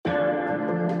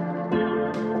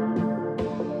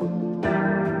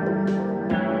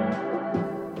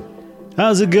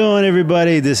How's it going,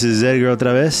 everybody? This is Edgar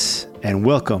otra vez, and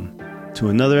welcome to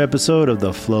another episode of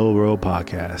the Flow Roll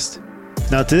Podcast.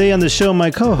 Now, today on the show, my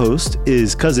co-host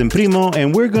is Cousin Primo,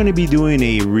 and we're going to be doing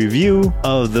a review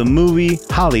of the movie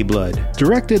HollyBlood,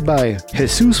 directed by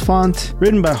Jesus Font,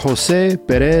 written by Jose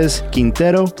Perez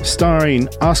Quintero, starring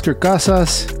Oscar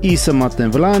Casas, Isa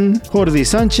Matevlan, Jordi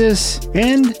Sanchez,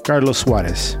 and Carlos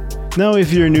Suarez. Now,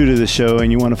 if you're new to the show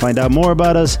and you want to find out more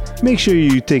about us, make sure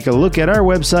you take a look at our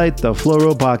website,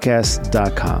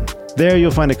 theflowrollpodcast.com. There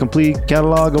you'll find a complete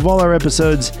catalog of all our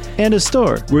episodes and a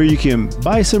store where you can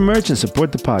buy some merch and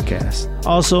support the podcast.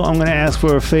 Also, I'm going to ask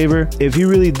for a favor. If you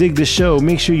really dig the show,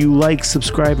 make sure you like,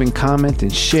 subscribe, and comment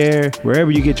and share wherever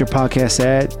you get your podcasts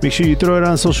at. Make sure you throw it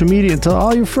on social media and tell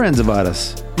all your friends about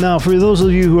us. Now, for those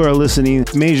of you who are listening,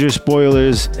 major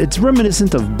spoilers, it's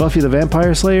reminiscent of Buffy the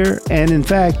Vampire Slayer, and in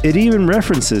fact, it even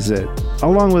references it,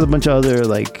 along with a bunch of other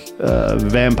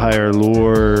vampire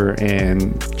lore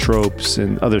and tropes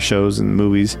and other shows and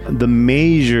movies. The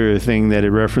major thing that it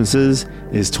references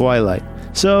is Twilight.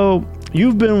 So,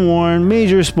 you've been warned,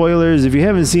 major spoilers. If you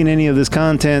haven't seen any of this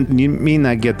content, you may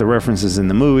not get the references in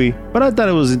the movie. But I thought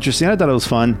it was interesting. I thought it was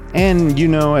fun. And you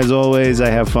know, as always, I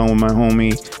have fun with my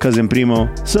homie, Cousin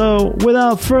Primo. So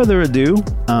without further ado,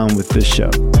 on with this show.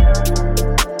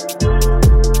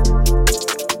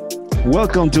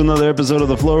 Welcome to another episode of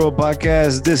the Floral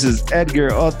Podcast. This is Edgar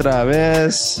otra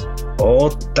vez.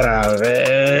 Otra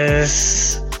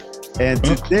vez. And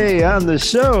today on the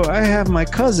show, I have my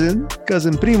cousin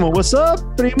Primo. What's up,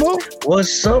 Primo?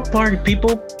 What's up, party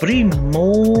people?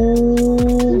 Primo.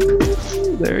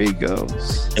 There he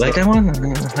goes. You like that one?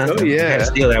 Oh, yeah. I had to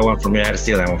steal that one from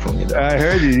you. Though. I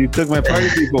heard you. You took my party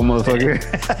people,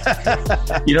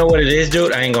 motherfucker. You know what it is,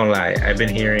 dude? I ain't gonna lie. I've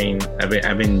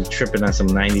been tripping on some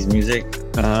 90s music.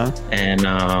 Uh-huh. And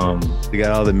you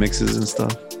got all the mixes and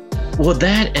stuff. Well,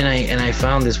 that and I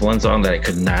found this one song that I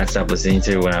could not stop listening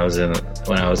to when I was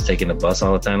taking the bus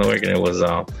all the time to work, and it was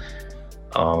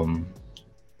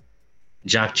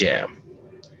Jock Jam,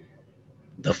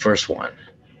 the first one.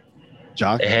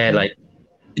 Jock. It had like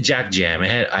Jock Jam. It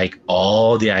had like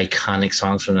all the iconic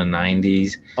songs from the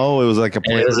 90s. Oh, it was like a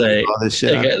play. It was like all this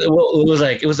shit. It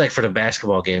was like for the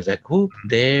basketball games. Like, whoop,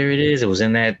 there it is. It was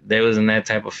in that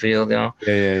type of field, you know.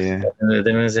 Yeah. And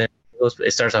then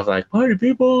it starts off like party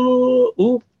people,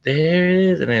 oop, there it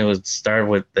is, and then it would start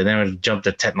with, and then it would jump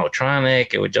to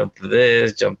Technotronic, it would jump to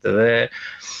this, jump to that.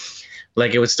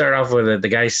 Like it would start off with the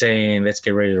guy saying, "Let's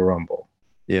get ready to rumble."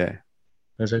 Yeah.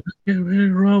 I was like, "Let's get ready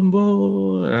to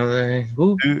rumble," and I was like,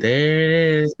 "Oop, there it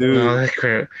is." Dude, and all that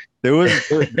crap. There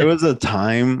was a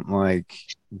time like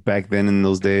back then in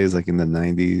those days, like in the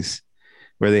 90s,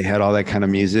 where they had all that kind of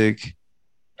music,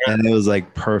 and it was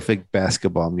like perfect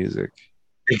basketball music.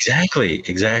 Exactly.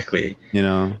 You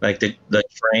know, like the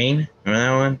train. Remember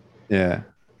that one? Yeah.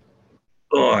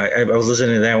 Oh, I was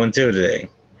listening to that one too today.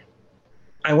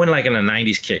 I went like in a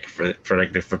 90s kick for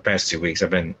the past 2 weeks.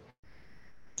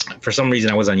 For some reason,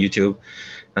 I was on YouTube.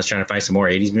 I was trying to find some more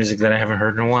 80s music that I haven't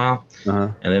heard in a while.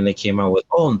 Uh-huh. And then they came out with,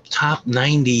 top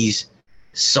 90s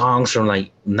songs from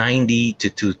like 90 to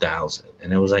 2000.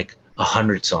 And it was like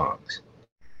 100 songs.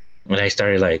 And I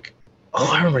started like,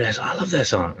 I remember that song. I love that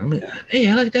song. I'm like, hey,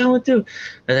 I like that one too.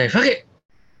 I was like, fuck it.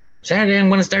 Saturday, I'm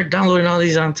going to start downloading all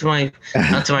these onto my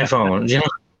phone. You know.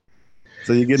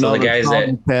 So you're getting all the guys salt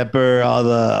and pepper, all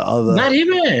the. Not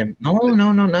even.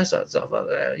 No, not stuff.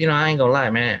 You know, I ain't gonna lie,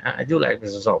 man. I do like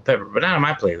this salt and pepper, but not on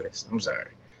my playlist. I'm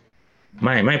sorry.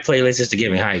 My playlist is to get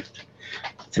me hyped,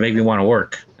 to make me want to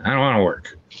work. I don't want to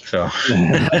work, so.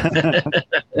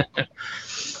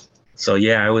 So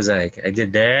yeah, I was like, I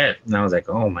did that, and I was like,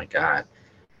 oh my god!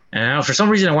 And for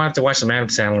some reason, I wanted to watch some Adam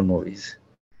Sandler movies.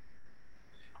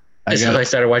 So I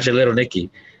started watching Little Nicky.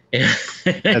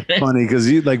 That's funny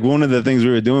because one of the things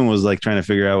we were doing was like trying to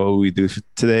figure out what we do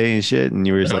today and shit, and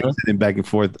you were just like sending back and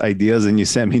forth ideas, and you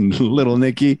sent me Little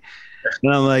Nicky,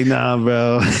 and I'm like, nah,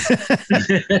 bro.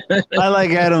 I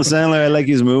like Adam Sandler. I like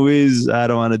his movies. I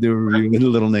don't want to do a review with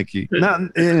Little Nicky.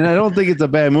 And I don't think it's a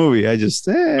bad movie. I just.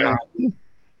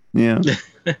 Yeah.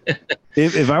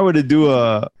 If I were to do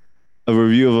a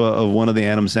review of one of the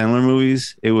Adam Sandler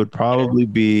movies, it would probably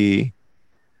be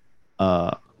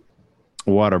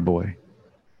Waterboy.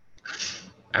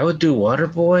 I would do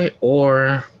Waterboy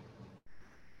or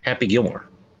Happy Gilmore.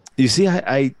 You see,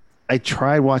 I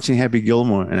tried watching Happy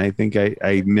Gilmore, and I think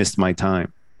I missed my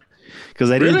time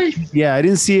because I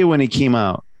didn't see it when it came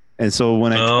out, and so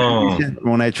when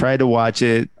I tried to watch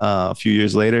it a few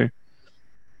years later.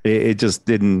 It just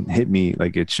didn't hit me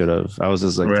like it should have. I was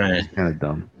just like kind of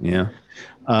dumb, yeah.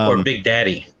 Or Big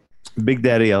Daddy. Big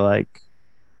Daddy, I like.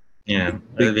 Yeah,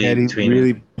 Big it'd be Daddy between.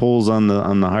 really pulls on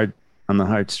the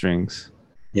heartstrings.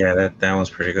 Yeah, that one's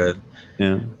pretty good.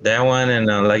 Yeah. That one and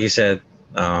like you said,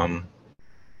 um,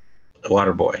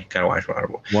 Waterboy. Gotta watch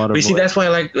Waterboy. But you see, Waterboy.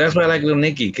 that's why I like Little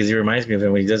Nicky, because he reminds me of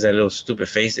him when he does that little stupid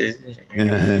face.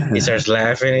 He starts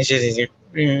laughing and shit.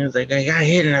 It's like, I got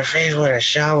hit in the face with a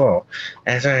shovel.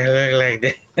 That's why I look like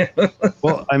that.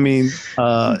 Well, I mean,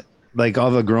 like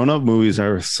all the grown-up movies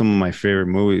are some of my favorite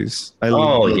movies.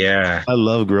 Oh yeah. I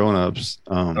love grown-ups.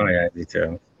 Oh yeah, me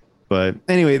too. But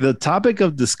anyway, the topic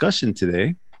of discussion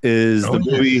today is Oh the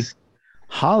movie yes.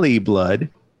 HollyBlood.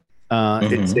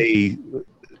 It's Mm-hmm. a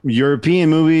European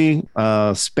movie,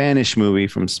 Spanish movie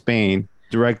from Spain.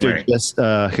 Director Right. Jesus.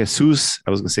 I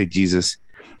was gonna say Jesus.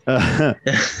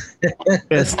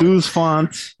 Jesus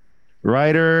Font.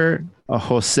 Writer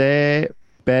Jose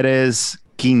Perez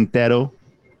Quintero.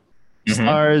 Mm-hmm.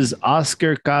 Stars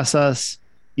Oscar Casas,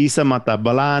 Isa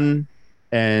Matabalan,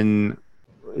 and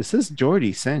it says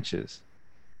Jordi Sanchez.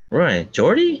 Right,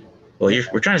 Jordy. Well,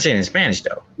 we're trying to say it in Spanish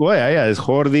though. Well, yeah, it's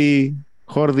Jordi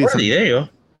Jordy, there you go.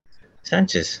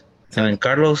 Sanchez. And then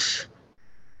Carlos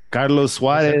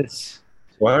Suarez.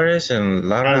 Suarez and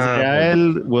Lara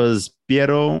Azrael was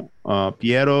Piero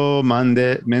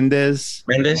Mendez.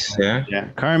 Mendes. Yeah. Yeah.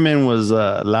 Carmen was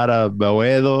Lara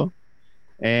Boedo,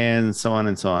 and so on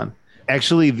and so on.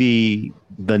 Actually, the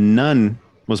nun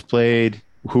was played,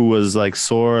 who was like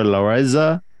Sor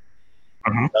Lareza,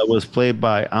 that was played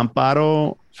by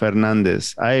Amparo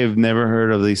Fernandez. I have never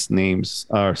heard of these names,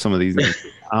 or some of these names.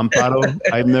 Amparo,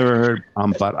 I've never heard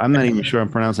Amparo. I'm not even sure I'm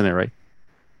pronouncing it right.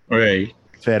 Right.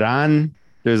 Ferran,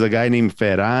 there's a guy named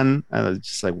Ferran. I was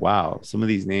just like, wow, some of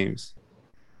these names.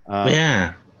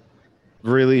 Yeah.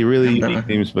 Really, really unique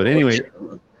names. But anyway,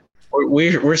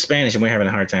 we're Spanish and we're having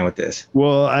a hard time with this.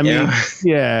 well, I mean,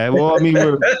 yeah. Well, I mean,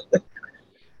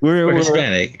 we're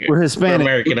Hispanic. We're Hispanic. We're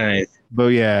Americanized.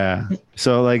 But yeah,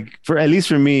 so like at least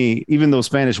for me, even though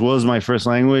Spanish was my first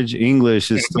language,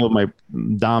 English is still my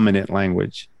dominant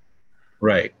language.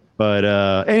 Right. But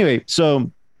anyway, so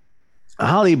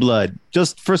HollyBlood,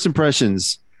 just first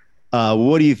impressions.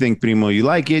 What do you think, Primo? You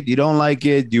like it? You don't like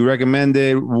it? Do you recommend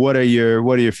it? What are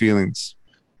your feelings?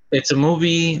 It's a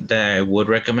movie that I would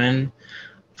recommend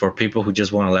for people who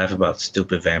just want to laugh about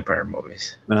stupid vampire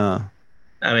movies.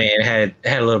 I mean, it had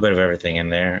a little bit of everything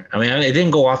in there. I mean, it didn't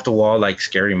go off the wall like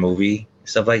Scary Movie,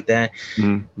 stuff like that.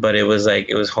 But it was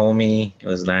homey. It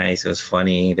was nice. It was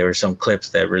funny. There were some clips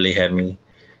that really had me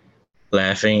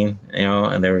laughing,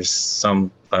 and there was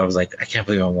some, I was like, I can't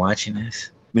believe I'm watching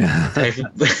this. Type,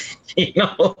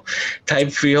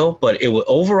 type feel. But it would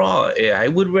overall, I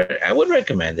would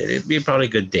recommend it. It'd be probably a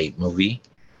good date movie.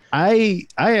 I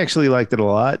actually liked it a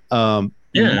lot.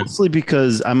 Mostly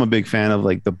because I'm a big fan of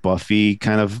like the Buffy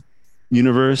kind of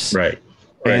universe. Right.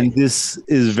 And this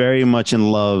is very much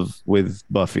in love with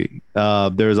Buffy.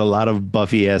 There's a lot of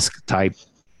Buffy-esque type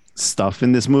stuff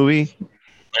in this movie.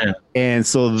 Yeah. And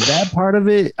so that part of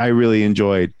it, I really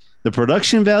enjoyed. The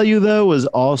production value, though, was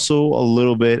also a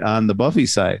little bit on the Buffy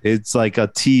side. It's like a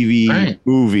TV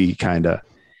movie, kind of.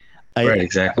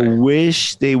 Exactly. I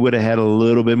wish they would have had a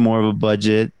little bit more of a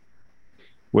budget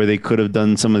where they could have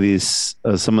done some of these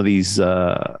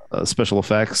special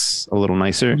effects a little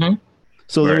nicer.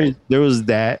 So there was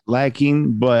that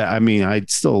lacking, but I mean, I'd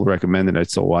still recommend it. I'd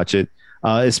still watch it,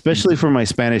 especially for my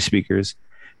Spanish speakers,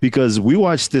 because we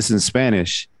watched this in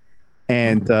Spanish,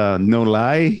 and no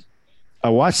lie, I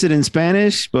watched it in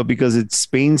Spanish, but because it's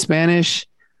Spain Spanish,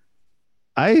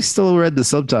 I still read the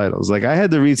subtitles. Like I had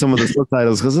to read some of the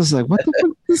subtitles because I was like, what the fuck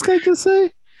did this guy just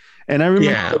say? And I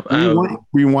remember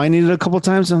rewinding it a couple of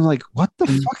times. And I'm like, what the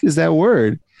fuck is that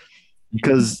word?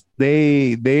 Because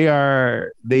I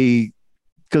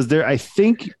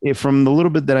think from the little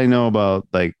bit that I know about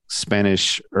like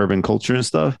Spanish urban culture and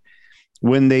stuff,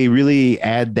 when they really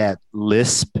add that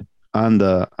lisp on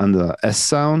the S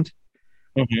sound,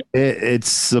 it's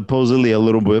supposedly a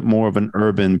little bit more of an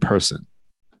urban person.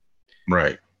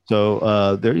 Right.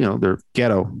 So they're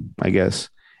ghetto, I guess.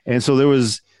 And so there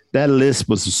was that lisp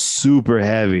was super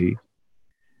heavy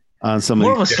on some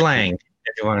more of a slang,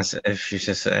 if you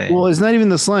should say. Well, it's not even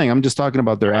the slang. I'm just talking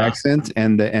about their accent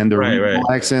and their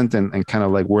regional accent and kind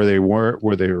of like where they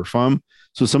were from.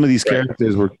 So some of these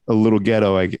characters were a little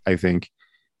ghetto, I think.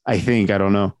 I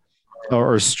don't know,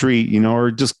 or street,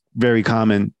 or just very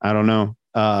common. I don't know,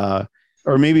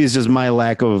 or maybe it's just my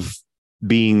lack of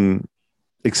being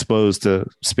exposed to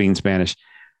Spain Spanish.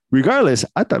 Regardless,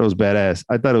 I thought it was badass.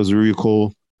 I thought it was really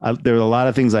cool. There were a lot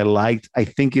of things I liked. I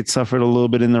think it suffered a little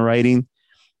bit in the writing,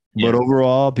 but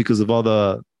overall, because of all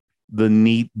the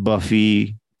neat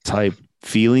Buffy type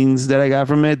feelings that I got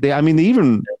from it. They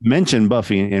even mentioned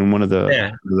Buffy in one of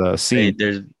the scenes.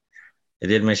 They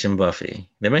did mention Buffy.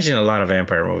 They mentioned a lot of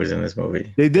vampire movies in this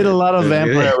movie. They did a lot of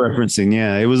vampire referencing.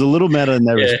 Yeah, it was a little meta in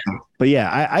that respect. But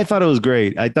yeah, I thought it was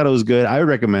great. I thought it was good. I would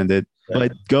recommend it. Yeah.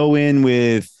 But go in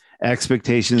with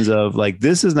expectations of like,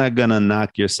 this is not gonna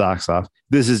knock your socks off.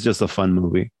 This is just a fun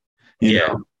movie. You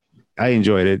know? I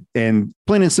enjoyed it. And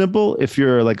plain and simple, if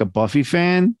you're like a Buffy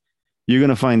fan, you're going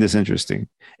to find this interesting.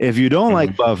 If you don't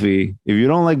like Buffy, if you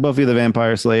don't like Buffy the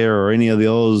Vampire Slayer or any of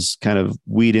those kind of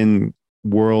Whedon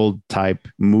world type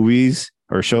movies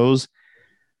or shows,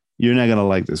 you're not going to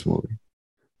like this movie.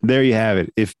 There you have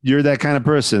it. If you're that kind of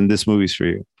person, this movie's for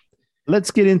you.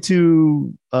 Let's get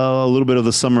into a little bit of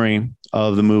the summary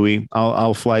of the movie.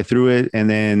 I'll fly through it, and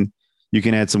then you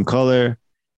can add some color.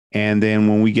 And then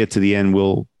when we get to the end,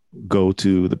 we'll go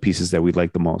to the pieces that we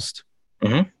like the most.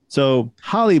 Mm-hmm. So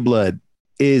HollyBlood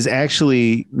is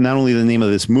actually not only the name of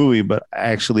this movie, but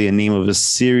actually a name of a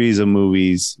series of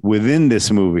movies within this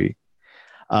movie.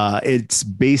 It's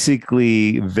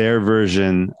basically their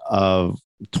version of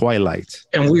Twilight.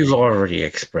 And we've already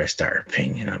expressed our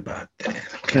opinion about that.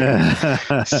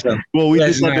 Okay. So well, we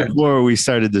did that before we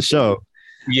started the show.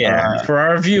 Yeah. For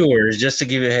our viewers, just to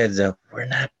give you a heads up, we're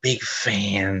not big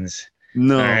fans.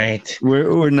 No, all right.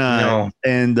 We're not. No.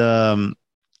 And,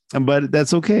 but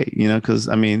that's okay, because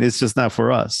it's just not for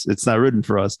us. It's not written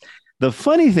for us. The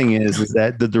funny thing is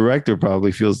that the director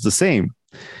probably feels the same.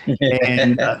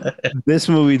 And this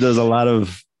movie does a lot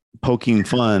of poking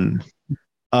fun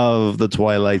of the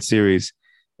Twilight series.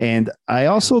 And I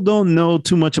also don't know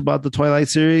too much about the Twilight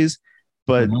series,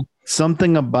 but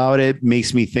something about it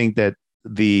makes me think that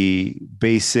the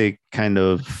basic kind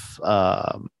of,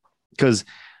 because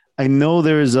I know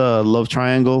there's a love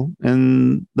triangle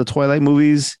in the Twilight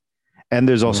movies, and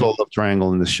there's also a love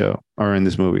triangle in this show or in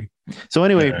this movie. So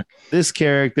anyway, this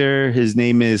character, his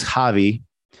name is Javi.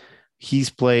 He's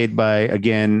played by,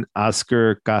 again,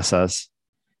 Oscar Casas.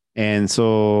 And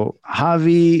so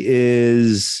Javi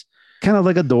is kind of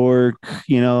like a dork,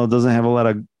 doesn't have a lot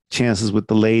of chances with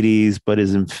the ladies, but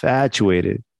is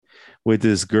infatuated with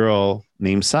this girl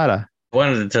named Sara. I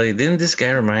wanted to tell you, didn't this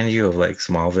guy remind you of like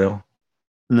Smallville?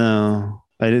 No,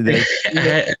 I didn't.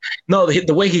 No,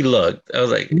 the way he looked, I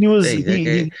was like, he was.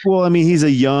 He's a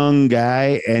young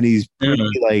guy and he's pretty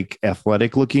like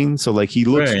athletic looking, so like he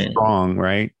looks strong,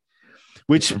 right?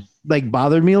 Which like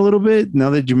bothered me a little bit now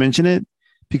that you mention it,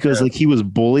 because like he was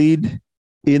bullied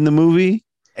in the movie,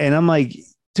 and I'm like,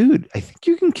 dude, I think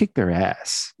you can kick their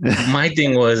ass. My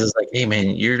thing is like, hey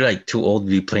man, you're like too old to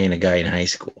be playing a guy in high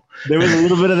school. There was a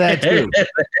little bit of that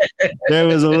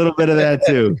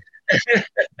too.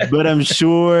 But I'm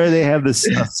sure they have this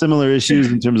similar issues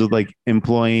in terms of like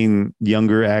employing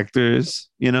younger actors,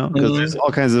 because there's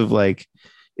all kinds of like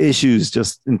issues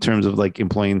just in terms of like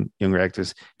employing younger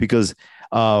actors, because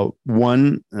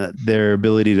their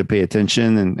ability to pay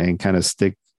attention and kind of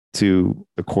stick to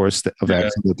the course of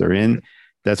action that they're in.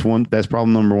 That's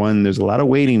problem number one. There's a lot of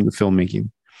waiting with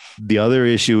filmmaking. The other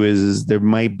issue is there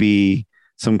might be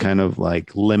some kind of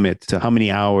like limit to how many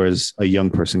hours a young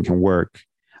person can work.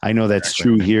 I know that's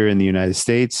true here in the United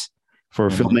States for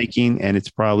filmmaking, and it's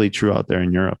probably true out there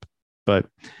in Europe. But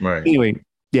anyway,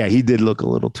 yeah, he did look a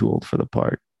little too old for the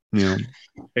part.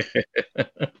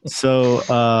 So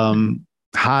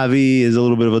Javi is a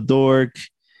little bit of a dork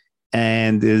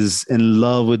and is in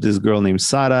love with this girl named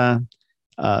Sara.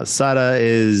 Sara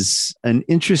is an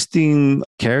interesting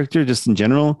character just in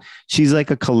general. She's like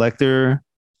a collector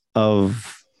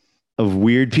of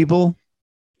weird people.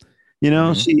 She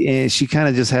kind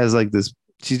of just has like this.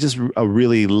 She's just a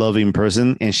really loving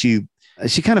person, and she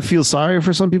kind of feels sorry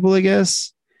for some people, I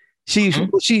guess. She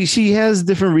has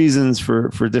different reasons for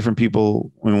different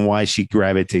people and why she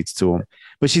gravitates to them,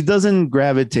 but she doesn't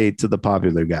gravitate to the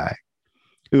popular guy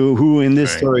who in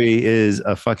this story is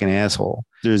a fucking asshole.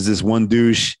 There's this one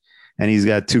douche and he's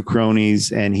got two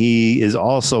cronies, and he is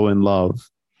also in love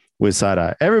with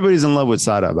Sara. Everybody's in love with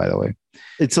Sara, by the way.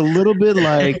 It's a little bit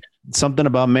like Something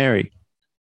About Mary.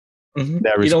 You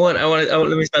know what?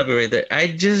 Let me stop you right there. I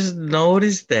just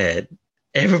noticed that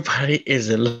everybody is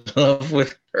in love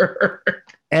with her.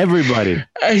 Everybody.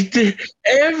 I did.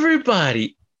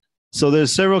 Everybody. So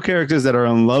there's several characters that are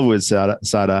in love with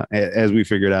Sara, as we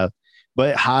figured out.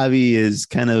 But Javi is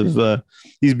kind of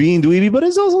he's being dweeby, but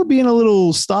he's also being a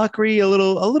little stalkery, a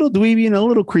little dweeby, and a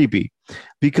little creepy,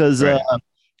 because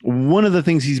one of the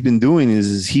things he's been doing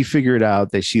is he figured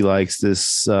out that she likes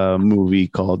this movie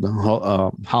called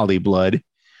HollyBlood,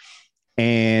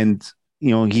 and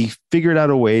he figured out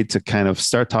a way to kind of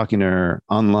start talking to her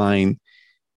online,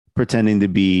 pretending to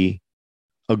be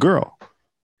a girl.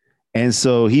 And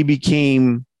so he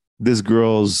became this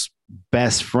girl's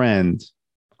best friend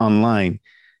online.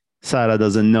 Sara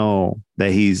doesn't know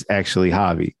that he's actually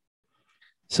Javi.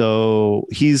 So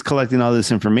he's collecting all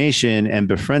this information and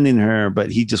befriending her,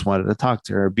 but he just wanted to talk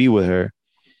to her, be with her.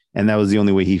 And that was the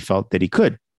only way he felt that he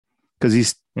could, because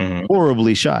he's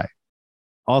horribly shy.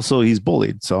 Also, he's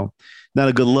bullied. So not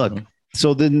a good look.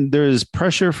 So then there's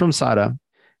pressure from Sara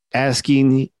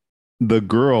asking the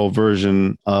girl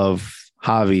version of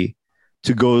Javi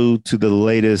to go to the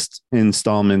latest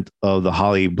installment of the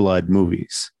HollyBlood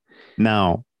movies.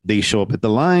 Now they show up at the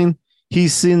line.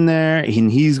 He's sitting there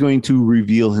and he's going to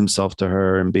reveal himself to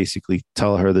her and basically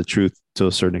tell her the truth to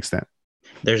a certain extent.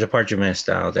 There's a part you missed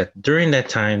out, that during that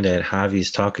time that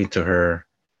Javi's talking to her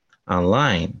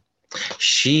online,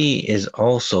 she is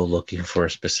also looking for a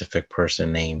specific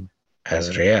person named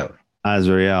Azrael.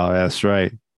 Azrael, that's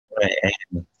right.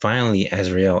 And finally,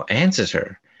 Azrael answers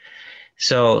her.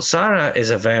 So Sarah is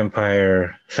a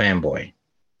vampire fanboy,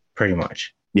 pretty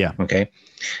much. Yeah. Okay.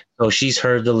 So she's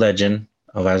heard the legend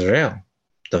of Azrael,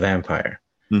 the vampire.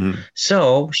 Mm-hmm.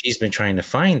 So she's been trying to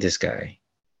find this guy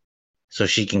so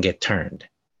she can get turned.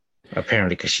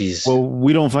 Apparently, because she's... Well,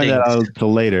 we don't find that out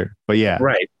until later, but yeah.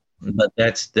 Right. But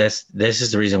this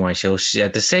is the reason why she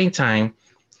at the same time,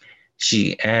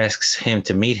 she asks him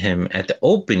to meet him at the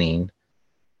opening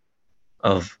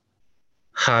of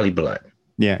HollyBlood.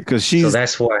 Yeah, because so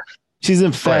that's why she's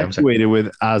infatuated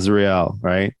with Azrael,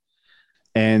 right?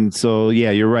 And so,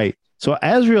 yeah, you're right. So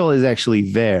Azrael is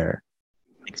actually there.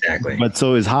 Exactly. But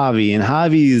so is Javi, and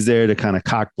Javi is there to kind of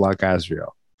cock block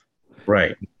Azrael.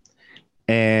 Right.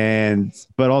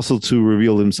 But also to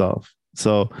reveal himself.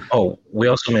 So we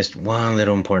also missed one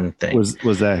little important thing. Was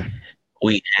that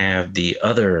we have the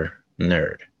other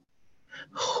nerd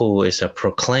who is a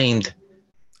proclaimed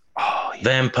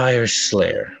vampire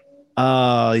slayer.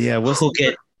 Yeah. Who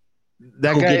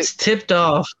gets tipped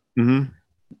off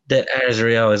that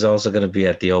Azrael is also going to be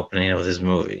at the opening of this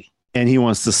movie, and he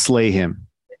wants to slay him.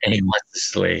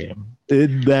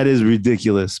 That is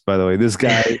ridiculous, by the way. This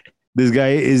guy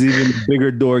is even a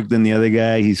bigger dork than the other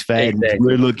guy. He's fat, exactly.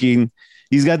 Weird looking.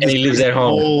 He's got this. He lives at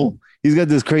home. Mole. He's got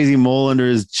this crazy mole under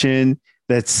his chin.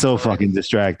 That's so fucking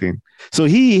distracting. So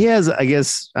he has, I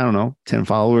guess, I don't know, 10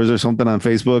 followers or something on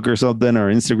Facebook or something,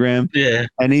 or Instagram. Yeah.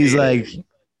 And he's like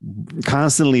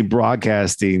constantly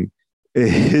broadcasting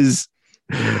his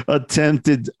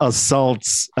attempted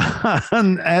assaults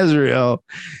on Azrael.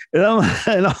 And all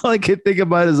I can think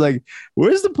about is like,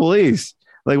 where's the police?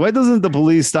 Like, why doesn't the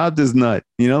police stop this nut?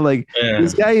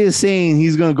 This guy is saying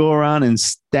he's going to go around and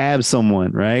stab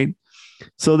someone, right?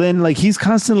 So then, like, he's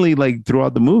constantly, like,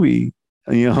 throughout the movie,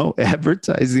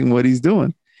 advertising what he's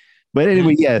doing. But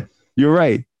anyway, yeah, you're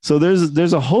right. So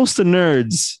there's a host of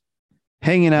nerds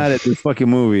hanging out at this fucking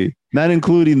movie, not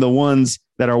including the ones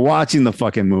that are watching the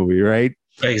fucking movie, right?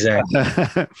 Exactly.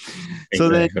 So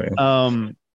then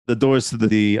the doors to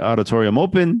the auditorium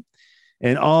open,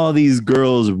 and all these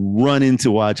girls run in to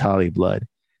watch HollyBlood.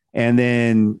 And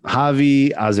then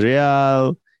Javi,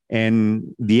 Azrael,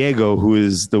 and Diego, who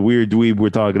is the weird dweeb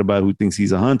we're talking about, who thinks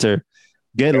he's a hunter,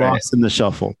 get lost in the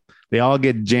shuffle. They all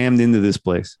get jammed into this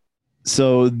place.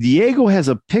 So Diego has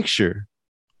a picture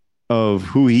of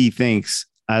who he thinks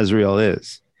Azrael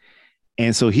is.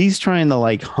 And so he's trying to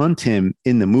like hunt him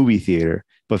in the movie theater,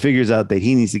 but figures out that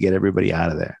he needs to get everybody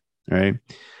out of there. Right.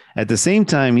 At the same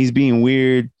time, he's being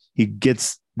weird. He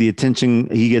gets the attention.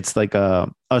 He gets like a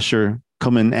usher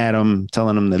coming at him,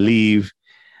 telling him to leave.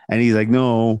 And he's like,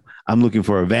 no, I'm looking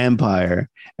for a vampire.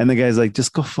 And the guy's like,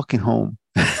 just go fucking home.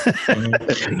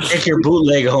 Take your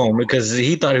bootleg home, because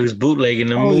he thought he was bootlegging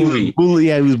the movie.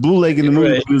 He was bootlegging the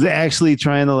movie. Right. He was actually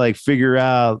trying to like figure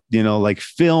out, like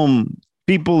film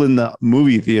people in the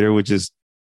movie theater, which is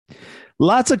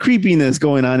lots of creepiness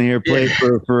going on here. Play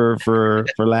for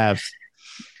laughs.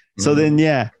 So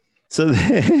then, So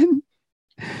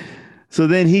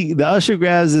then the usher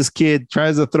grabs this kid,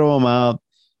 tries to throw him out.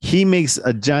 He makes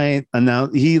a giant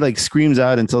he like screams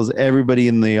out and tells everybody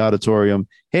in the auditorium,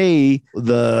 hey,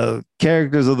 the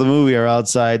characters of the movie are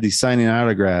outside. He's signing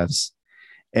autographs.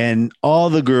 And all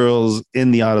the girls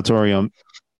in the auditorium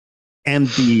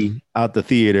empty out the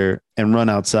theater and run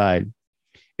outside.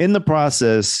 In the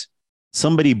process,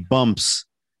 somebody bumps.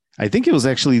 I think it was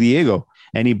actually Diego.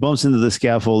 And he bumps into the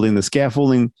scaffolding. The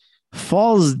scaffolding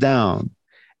falls down.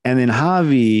 And then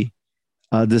Javi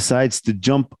decides to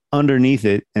jump underneath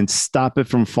it and stop it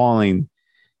from falling.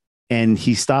 And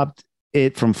he stopped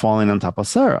it from falling on top of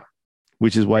Sarah,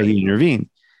 which is why he intervened.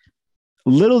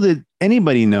 Little did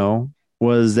anybody know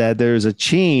was that there's a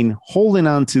chain holding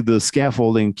onto the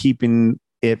scaffolding, keeping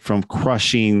it from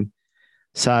crushing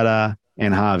Sarah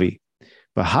and Javi.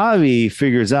 But Javi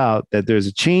figures out that there's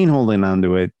a chain holding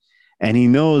onto it, and he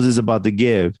knows it's about to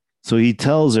give. So he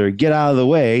tells her, get out of the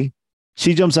way.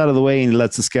 She jumps out of the way and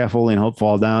lets the scaffolding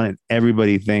fall down, and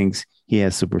everybody thinks he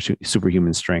has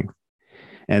superhuman strength.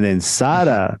 And then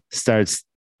Sada starts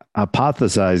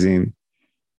hypothesizing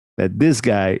that this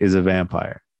guy is a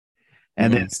vampire,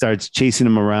 and then starts chasing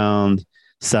him around,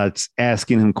 starts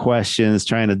asking him questions,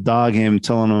 trying to dog him,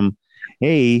 telling him,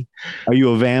 hey, are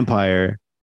you a vampire?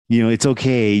 You know, it's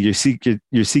okay. Your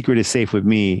secret is safe with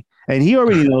me. And he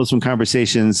already knows from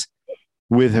conversations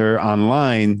with her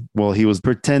online. Well, he was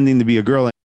pretending to be a girl.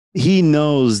 He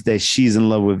knows that she's in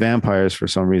love with vampires for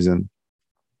some reason.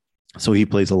 So he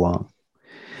plays along.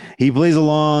 He plays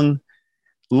along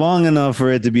long enough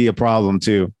for it to be a problem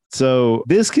too. So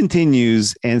this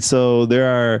continues. And so there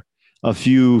are a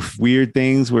few weird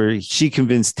things where she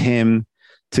convinced him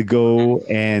to go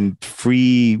and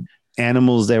free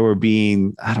animals that were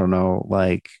being, I don't know,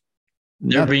 like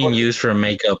they're being used for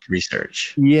makeup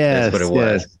research. Yes, that's what it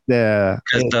was. Yeah,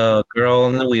 because the girl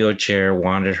in the wheelchair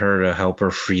wanted her to help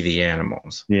her free the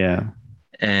animals. Yeah,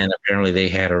 and apparently they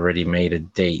had already made a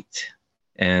date,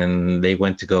 and they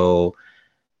went to go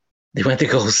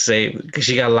save because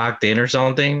she got locked in or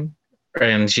something,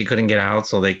 and she couldn't get out.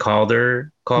 So they called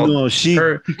her. She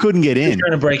couldn't get in.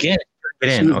 Trying to break in.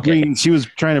 She was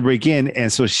trying to break in,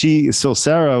 and so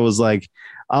Sarah was like,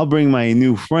 I'll bring my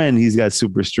new friend. He's got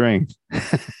super strength.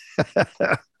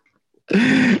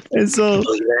 And so,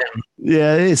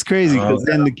 yeah, it's crazy because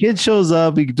then the kid shows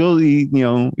up.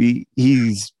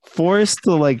 He's forced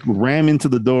to like ram into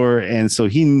the door, and so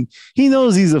he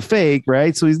knows he's a fake,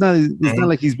 right? So it's not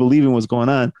like he's believing what's going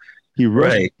on. He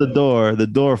rushes the door. The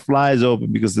door flies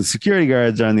open because the security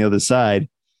guards are on the other side.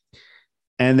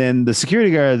 And then the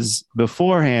security guards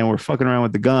beforehand were fucking around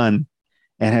with the gun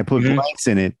and had put blanks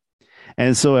in it.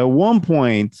 And so at one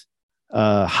point,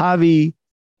 Javi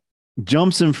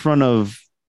jumps in front of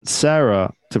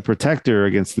Sarah to protect her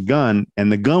against the gun,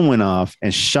 and the gun went off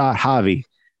and shot Javi.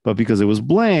 But because it was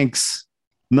blanks,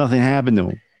 nothing happened to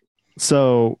him.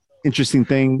 So interesting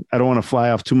thing. I don't want to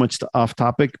fly off too much off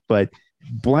topic, but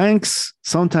blanks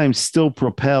sometimes still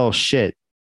propel shit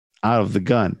out of the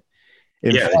gun.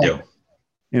 They do.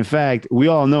 In fact, we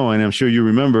all know, and I'm sure you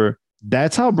remember,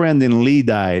 that's how Brandon Lee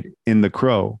died in The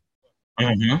Crow.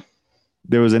 Mm-hmm.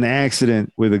 There was an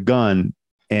accident with a gun,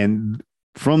 and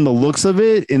from the looks of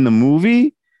it in the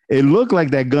movie, it looked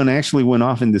like that gun actually went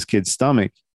off in this kid's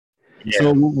stomach. Yeah.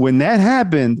 So when that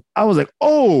happened, I was like,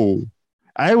 oh,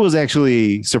 I was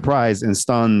actually surprised and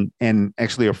stunned and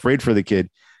actually afraid for the kid,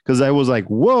 because I was like,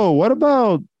 whoa, what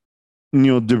about,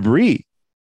 debris?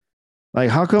 Like,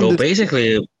 how come? Well,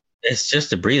 basically, it's just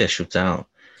debris that shoots out.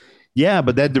 Yeah,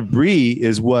 but that debris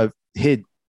is what hit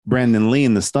Brandon Lee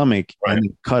in the stomach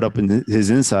and cut up in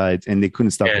his insides, and they couldn't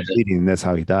stop bleeding. And that's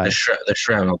how he died. The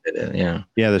shrapnel did it. Yeah.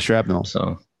 Yeah, the shrapnel.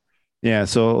 So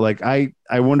like I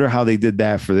wonder how they did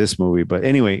that for this movie. But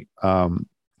anyway,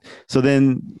 so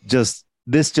then this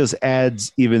just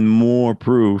adds even more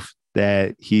proof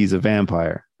that he's a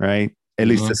vampire, right? At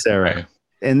least to Sarah. Right.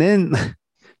 And then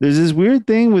there's this weird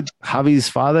thing with Javi's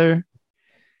father.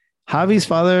 Javi's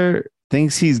father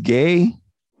thinks he's gay.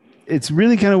 It's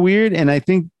really kind of weird, and I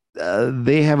think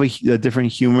they have a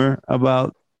different humor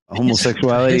about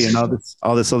homosexuality and all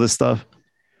this other stuff.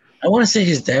 I want to say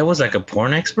his dad was like a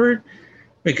porn expert,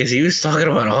 because he was talking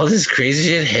about all this crazy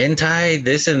shit, hentai,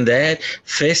 this and that,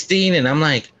 fisting, and I'm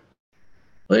like,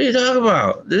 what are you talking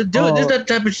about? Dude, this is the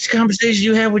type of conversation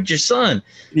you have with your son.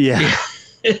 Yeah.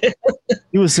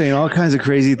 He was saying all kinds of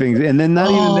crazy things, and then not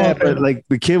even that, but like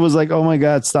the kid was like, "Oh my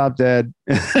God, stop, Dad!"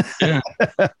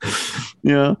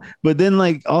 Yeah. But then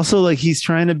like also like he's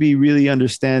trying to be really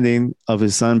understanding of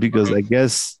his son, because I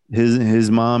guess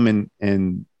his mom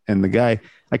and the guy,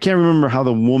 I can't remember how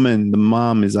the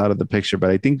mom is out of the picture, but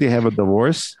I think they have a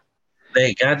divorce.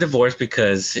 They got divorced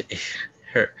because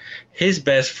his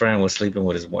best friend was sleeping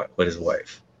with his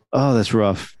wife. Oh, that's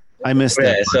rough. I missed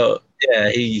that. Yeah, so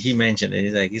he mentioned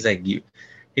it. He's like you.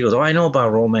 He goes, oh, I know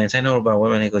about romance. I know about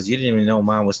women. He goes, you didn't even know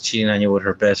mom was cheating on you with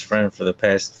her best friend for the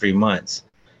past 3 months.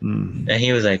 And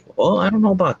he was like, well, I don't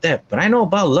know about that, but I know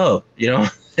about love.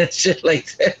 Shit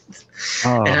like that.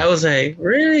 Oh. And I was like,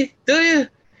 really? Do you?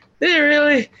 Did you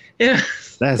really? Yeah.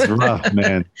 That's rough,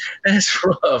 man. That's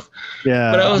rough.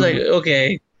 Yeah. But I was like,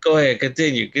 okay. Go ahead,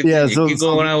 continue. Yeah, keep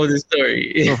going on with the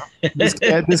story. So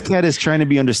this cat is trying to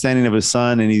be understanding of his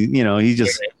son, and he's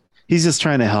just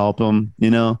trying to help him,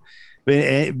 But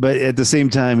at the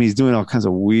same time, he's doing all kinds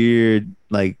of weird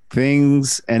like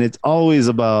things, and it's always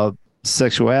about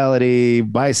sexuality,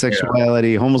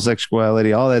 bisexuality,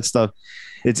 homosexuality, all that stuff.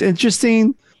 It's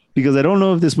interesting, because I don't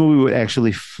know if this movie would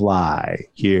actually fly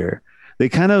here. They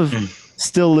kind of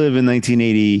still live in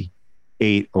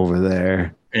 1988 over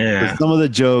there. Yeah. But some of the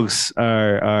jokes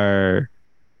are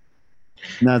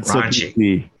not so Raunchy.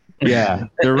 PC. Yeah,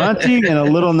 they're raunchy and a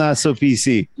little not so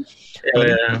PC.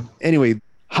 But anyway,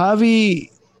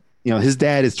 Javi, his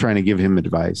dad is trying to give him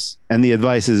advice, and the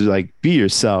advice is like, be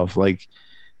yourself. Like,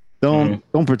 don't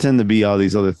pretend to be all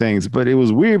these other things. But it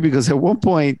was weird because at one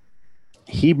point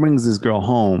he brings this girl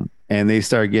home and they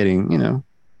start getting,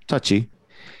 touchy,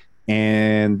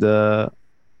 and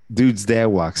dude's dad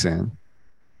walks in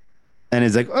and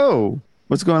it's like, oh,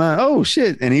 what's going on? Oh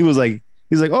shit. And he's like,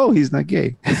 oh, he's not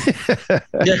gay.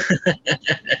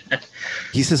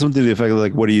 He says something to the effect of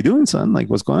like, what are you doing, son? Like,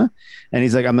 what's going on? And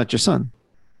he's like, I'm not your son.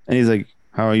 And he's like,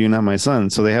 how are you not my son?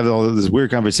 So they have all this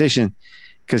weird conversation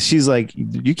because she's like,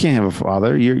 you can't have a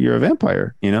father. You're a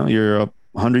vampire. You're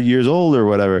 100 years old or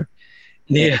whatever.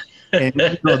 Yeah. And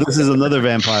this is another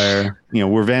vampire.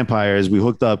 We're vampires. We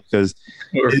hooked up because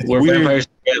we're vampires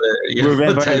together. We're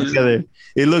vampires together.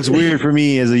 It looks weird for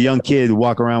me as a young kid to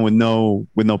walk around with no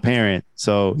parent.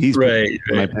 So he's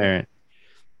my parent.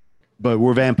 But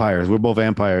we're vampires. We're both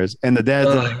vampires. And the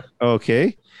dad's like,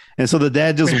 okay. And so the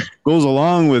dad just goes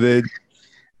along with it,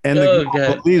 and the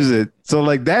girl believes it. So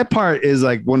like that part is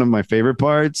like one of my favorite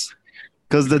parts.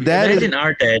 Because the dad imagine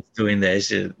our dads doing that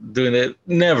shit. Doing it.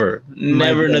 Never in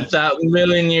a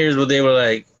million years would they were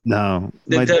like, no.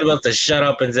 They tell them to shut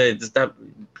up and say, stop.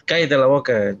 Cállate la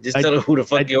boca. Just tell them who the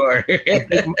fuck you are.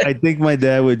 I think my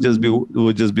dad would just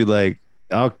be like,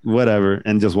 oh, whatever,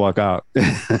 and just walk out.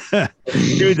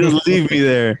 He would just leave me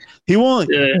there. He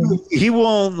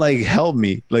won't like help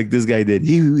me like this guy did.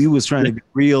 He was trying to be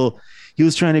real. He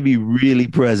was trying to be really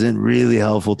present, really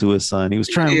helpful to his son. He was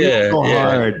trying so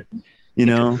hard,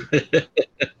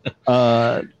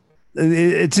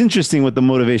 It's interesting what the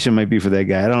motivation might be for that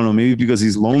guy. I don't know. Maybe because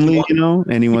he's lonely,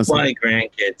 and he wants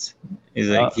grandkids. He's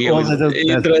like, he wanted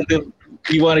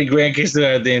grandkids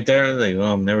throughout the entire. Like,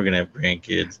 oh, I'm never gonna have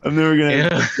grandkids. I'm never gonna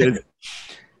have kids.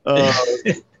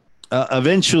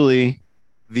 Eventually,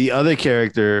 the other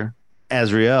character,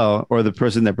 Azrael, or the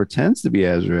person that pretends to be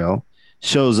Azrael,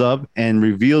 shows up and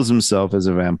reveals himself as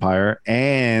a vampire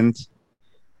and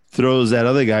throws that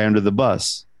other guy under the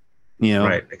bus.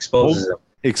 Right?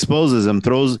 Exposes him.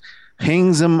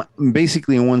 Hangs him.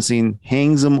 Basically, in one scene,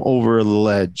 hangs him over a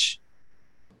ledge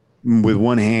with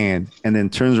one hand, and then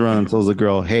turns around and tells the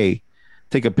girl, hey,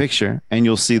 take a picture and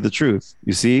you'll see the truth.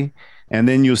 You see? And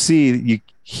then you'll see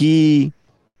he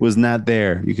was not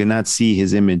there. You cannot see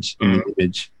his image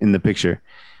in the picture.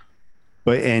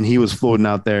 And he was floating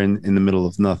out there in the middle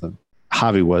of nothing.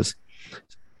 Javi was.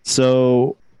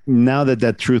 So now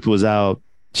that truth was out,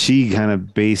 she kind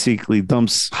of basically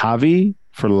dumps Javi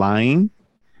for lying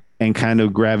and kind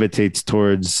of gravitates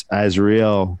towards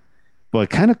Azrael, but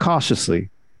kind of cautiously.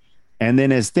 And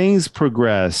then as things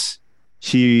progress,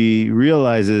 she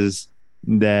realizes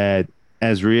that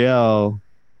Azrael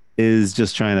is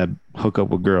just trying to hook up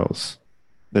with girls.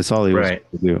 That's all he was trying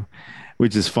to do,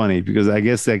 which is funny because I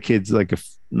guess that kid's like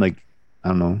I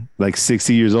don't know, like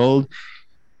 60 years old.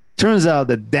 Turns out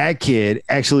that kid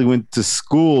actually went to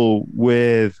school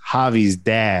with Javi's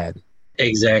dad.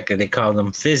 Exactly. They called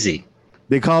him Fizzy.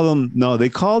 They called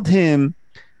him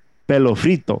Pelo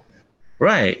Frito.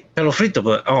 Right. Pelo Frito,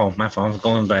 but my phone was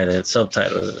going by the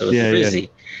subtitle. It was Frizzy. Yeah.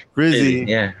 Frizzy.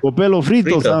 Yeah. Well, Pelo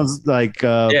Frito sounds like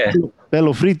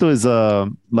Pelo Frito is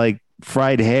like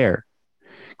fried hair.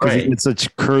 Because he had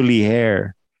such curly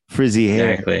hair, frizzy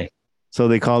hair. Exactly. So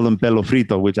they called him Pelo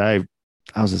Frito, which I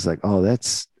was just like, oh,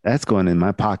 that's going in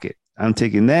my pocket. I'm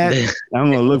taking that.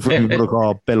 I'm gonna look for people to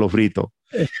call Pelo Frito.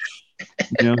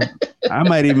 I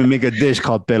might even make a dish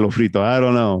called Pelo Frito. I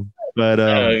don't know, but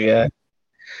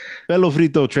Pelo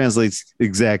Frito translates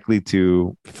exactly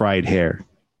to fried hair.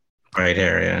 Fried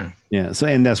hair, yeah. Yeah. So,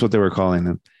 and that's what they were calling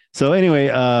him. So anyway,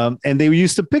 and they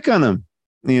used to pick on him.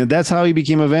 That's how he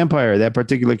became a vampire. That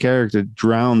particular character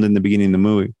drowned in the beginning of the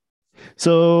movie.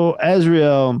 So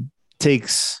Azrael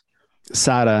takes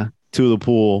Sara to the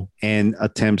pool and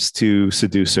attempts to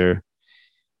seduce her.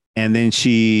 And then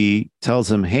she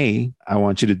tells him, hey, I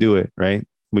want you to do it, right?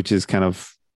 Which is kind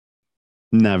of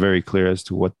not very clear as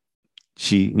to what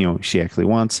she actually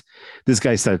wants. This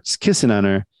guy starts kissing on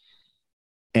her,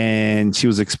 and she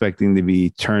was expecting to be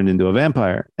turned into a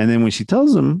vampire. And then when she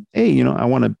tells him, hey, I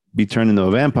want to be turned into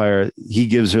a vampire, he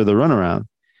gives her the runaround.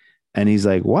 And he's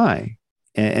like, why?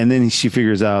 And then she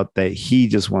figures out that he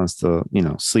just wants to,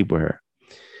 sleep with her.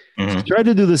 Mm-hmm. She tried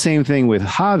to do the same thing with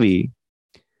Javi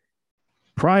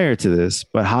prior to this,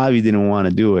 but Javi didn't want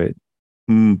to do it.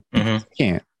 Mm-hmm.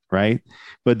 Can't. right?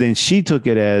 But then she took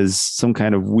it as some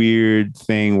kind of weird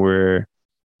thing where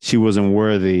she wasn't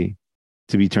worthy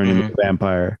to be turned into a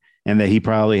vampire, and that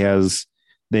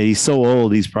he's so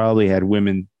old, he's probably had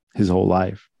women his whole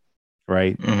life,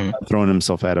 right? Throwing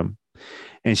himself at him.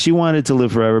 And she wanted to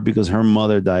live forever because her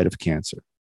mother died of cancer.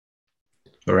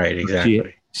 Right,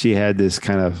 exactly. She had this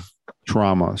kind of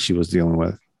trauma she was dealing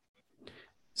with.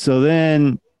 So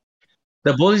then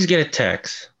the bullies get a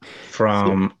text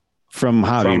from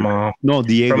Javi.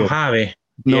 Diego. From Javi.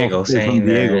 Diego saying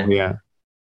Diego, that. Yeah.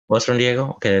 What's from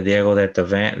Diego? Okay, Diego, that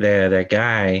that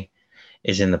guy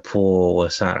is in the pool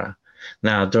with Sarah.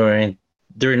 Now, during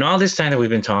all this time that we've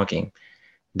been talking,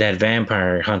 that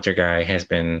vampire hunter guy has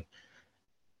been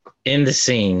in the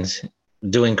scenes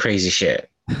doing crazy shit.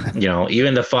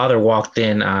 Even the father walked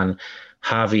in on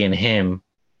Javi and him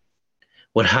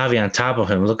with Javi on top of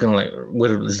him, looking like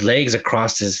with his legs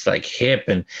across his like hip,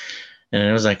 and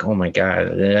it was like, oh my God.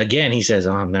 And again, he says,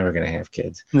 "Oh, I'm never gonna have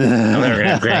kids. I'm never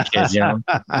gonna have grandkids."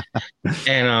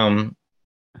 And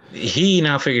he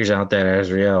now figures out that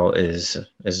Azrael is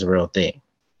the real thing,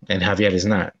 and Javier is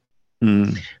not.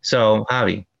 So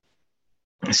Javi.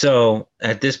 So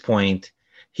at this point,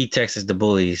 he texts the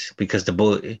bullies because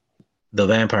the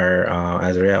vampire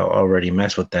Azrael already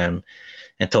messed with them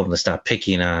and told them to stop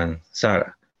picking on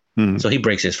Sarah. So he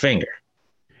breaks his finger.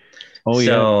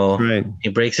 Right. He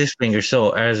breaks his finger.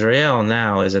 So Azrael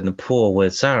now is in the pool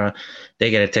with Sarah.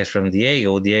 They get a text from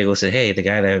Diego. Diego said, "Hey, the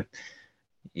guy that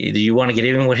do you want to get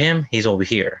even with him? He's over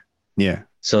here." Yeah.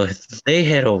 So they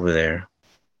head over there,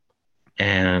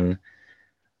 and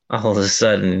all of a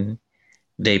sudden,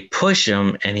 they push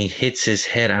him, and he hits his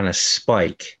head on a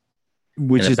spike in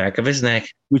the back of his neck.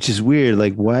 Which is weird.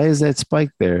 Like, why is that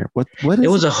spike there? What is it?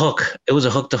 Was a hook. It was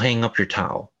a hook to hang up your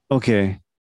towel. Okay.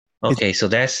 So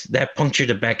that punctured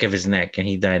the back of his neck, and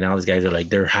he died. And all these guys are like,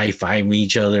 they're high-fiving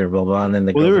each other, blah, blah. And then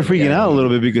they were freaking out a little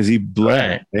bit because he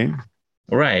bled.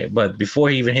 Right. But before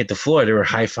he even hit the floor, they were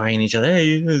high-fiving each other.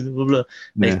 Hey, blah, blah.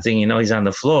 Next thing you know, he's on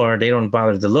the floor. They don't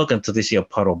bother to look until they see a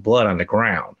puddle of blood on the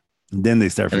ground. And then they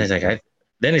start freaking out.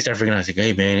 Then they start freaking out. It's like,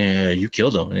 "Hey, man, you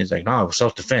killed him." And he's like, "No, it was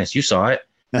self-defense. You saw it."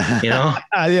 Yeah,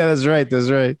 that's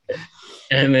right.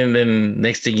 And then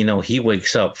next thing you know, he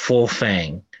wakes up full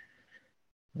fang.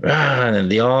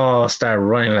 And they all start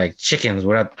running like chickens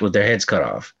with their heads cut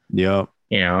off. Yep.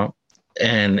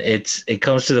 And it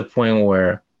comes to the point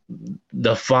where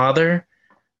the father,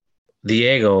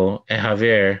 Diego,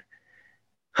 and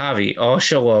Javi all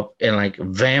show up in like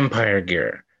vampire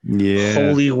gear. Yeah.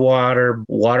 Holy water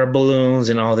balloons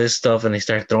and all this stuff, and they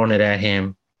start throwing it at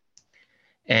him.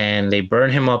 And they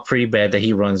burn him up pretty bad that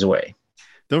he runs away.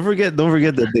 Don't forget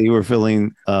that they were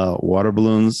filling water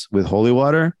balloons with holy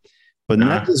water. But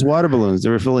not just water balloons. They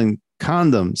were filling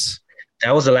condoms.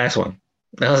 That was the last one.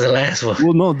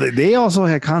 Well, no, they also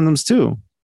had condoms too.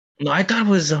 No, I thought it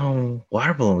was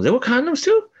water balloons. They were condoms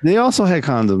too? They also had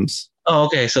condoms. Oh,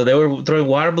 okay. So they were throwing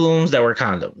water balloons that were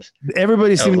condoms.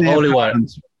 Everybody seemed to have holy water.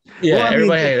 Yeah,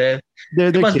 everybody had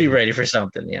that. They must be ready for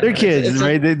something. Yeah, they're kids,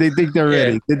 right? They think they're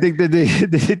ready. They think that they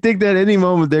think that any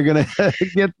moment they're gonna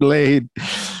get laid,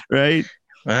 right?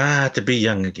 To be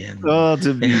young again. Oh,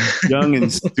 to be young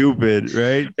and stupid,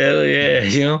 right? Hell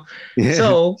yeah, Yeah.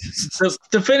 So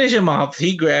to finish him off,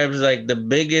 he grabs like the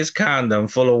biggest condom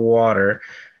full of water.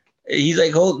 He's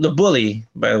like, the bully,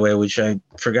 by the way, which I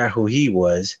forgot who he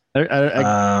was. I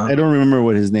don't remember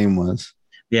what his name was.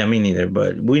 Yeah, me neither,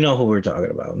 but we know who we're talking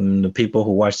about. And the people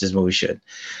who watch this movie should.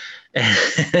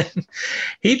 And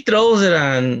he throws it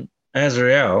on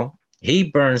Azrael. He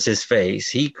burns his face.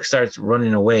 He starts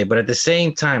running away. But at the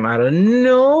same time, out of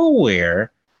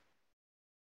nowhere,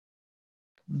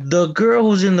 the girl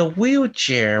who's in the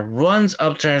wheelchair runs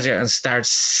up to Azrael and starts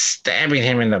stabbing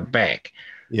him in the back.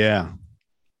 Yeah.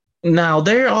 Now,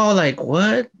 they're all like,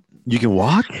 what? You can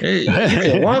walk? You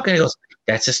can walk? And he goes,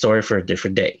 that's a story for a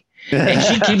different day. And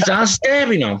she keeps on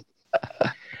stabbing him.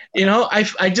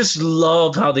 I just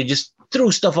love how they just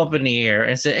threw stuff up in the air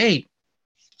and said, hey,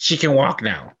 she can walk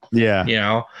now. Yeah.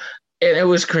 And it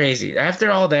was crazy.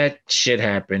 After all that shit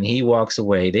happened, he walks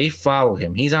away. They follow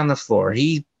him. He's on the floor.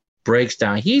 He breaks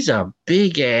down. He's a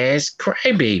big ass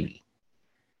crybaby.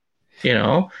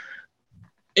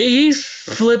 He's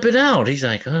flipping out. He's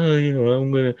like,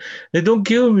 I'm gonna, don't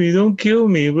kill me, blah,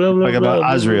 blah, like blah.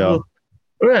 About Azrael.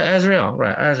 Right,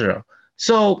 Azrael.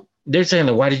 So they're saying,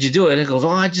 like, why did you do it? And it goes,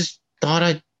 I just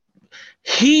thought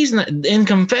he's not, and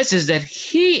confesses that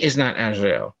he is not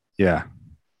Azrael. Yeah.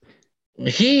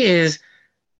 He is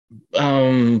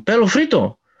pelo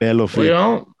frito. Pelo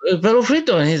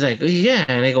frito. And he's like, yeah.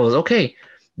 And he goes, okay.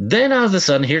 Then all of a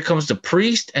sudden, here comes the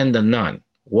priest and the nun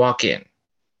walk in,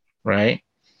 right?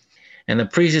 And the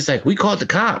priest is like, we called the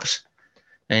cops.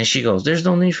 And she goes, there's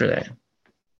no need for that.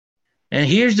 And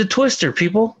here's the twister,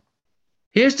 people.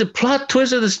 Here's the plot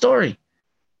twist of the story.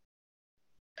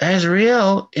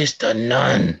 Azrael is the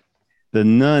nun. The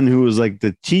nun who was like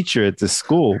the teacher at the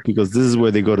school, because this is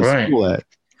where they go to school at.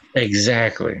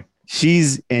 Exactly.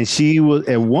 She was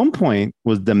at one point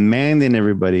was demanding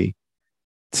everybody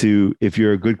to, if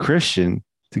you're a good Christian,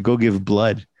 to go give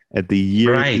blood at the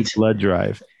yearly blood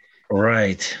drive.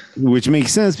 Right. Which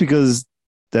makes sense because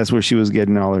that's where she was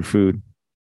getting all her food.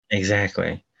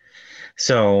 Exactly.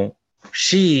 So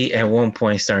she at one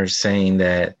point starts saying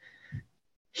that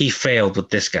he failed with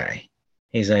this guy.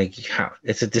 He's like,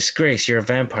 it's a disgrace. You're a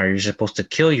vampire. You're supposed to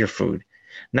kill your food,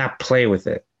 not play with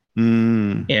it.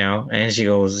 You know, and she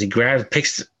goes, he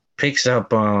picks up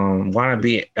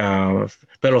wannabe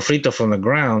pelo frito from the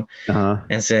ground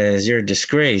and says, you're a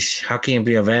disgrace. How can you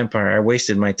be a vampire? I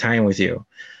wasted my time with you.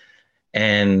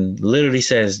 And literally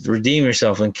says, redeem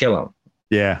yourself and kill him.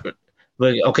 Yeah.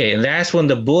 But okay, and that's when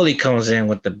the bully comes in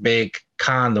with the big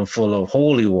condom full of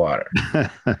holy water.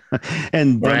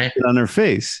 And dumps it on her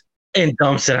face. And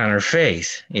dumps it on her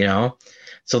face, you know?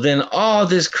 So then all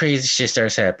this crazy shit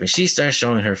starts happening. She starts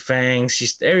showing her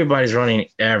fangs. Everybody's running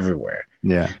everywhere.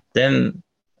 Yeah. Then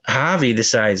Javi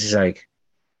decides,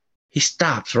 he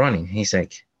stops running. He's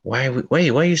like, why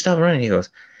you stop running? He goes,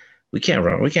 we can't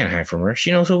run. We can't hide from her.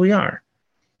 She knows who we are.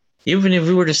 Even if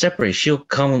we were to separate, she'll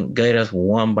come get us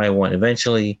one by one.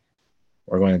 Eventually,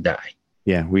 we're going to die.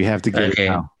 Yeah, we have to get her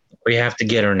now. We have to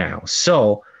get her now.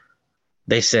 So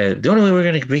they said, the only way we're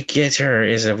going to get her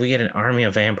is if we get an army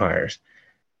of vampires.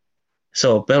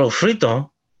 So Pelo Frito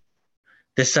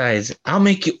decides, I'll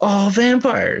make you all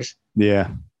vampires. Yeah.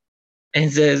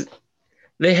 And says,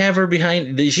 they have her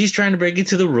behind. She's trying to break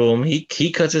into the room.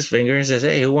 He cuts his finger and says,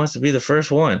 hey, who wants to be the first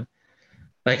one?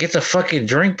 Like it's a fucking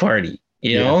drink party,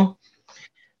 you know?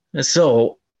 And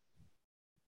so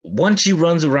once she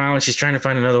runs around, she's trying to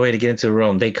find another way to get into the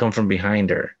room. They come from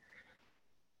behind her.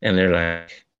 And they're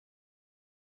like,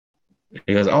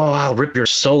 he goes, oh, I'll rip your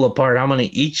soul apart. I'm going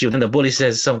to eat you. And the bully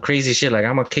says some crazy shit like,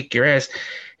 I'm going to kick your ass,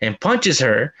 and punches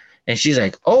her. And she's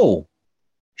like, oh,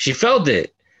 she felt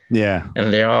it. Yeah.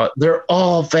 And they're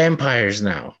all vampires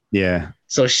now. Yeah.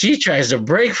 So she tries to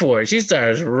break for it. She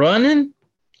starts running.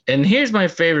 And here's my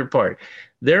favorite part.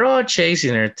 They're all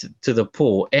chasing her to the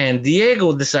pool. And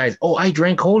Diego decides, oh, I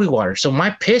drank holy water. So my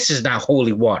piss is not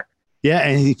holy water. Yeah.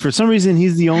 And for some reason,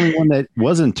 he's the only one that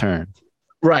wasn't turned.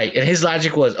 Right. And his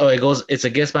logic was, it's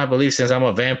against my belief since I'm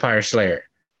a vampire slayer.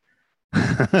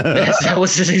 That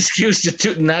was his excuse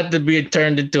to not to be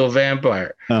turned into a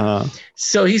vampire.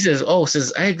 So he says, oh,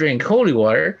 since I drink holy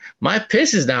water, my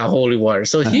piss is now holy water.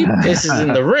 So he pisses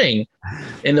in the ring,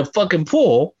 in the fucking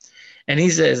pool. And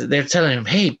he says, they're telling him,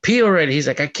 hey, pee already. He's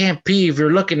like, I can't pee if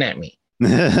you're looking at me. You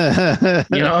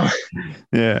know?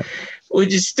 Yeah.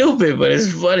 Which is stupid, but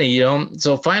it's funny, you know?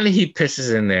 So finally he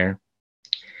pisses in there.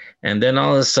 And then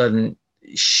all of a sudden,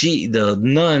 the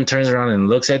nun turns around and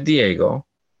looks at Diego.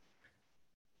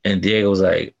 And Diego's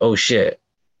like, oh shit.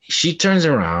 She turns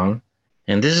around,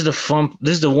 and this is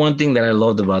the one thing that I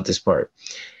loved about this part.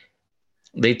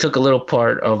 They took a little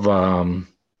part of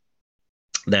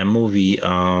that movie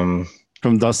From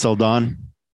Dusk Till Dawn.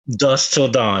 Dusk Till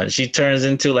Dawn. She turns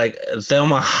into like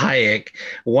Thelma Hayek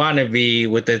wannabe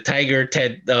with the tiger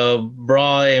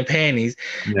bra and panties.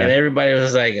 Yeah. And everybody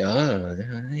was like, oh,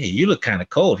 hey, you look kind of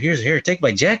cold. Here, take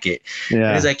my jacket. Yeah.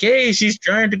 And he's like, hey, she's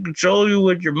trying to control you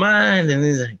with your mind. And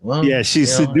he's like, well, yeah,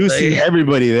 she's seducing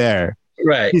everybody there.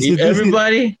 Right.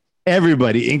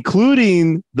 Everybody,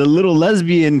 including the little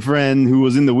lesbian friend who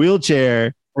was in the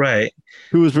wheelchair. Right.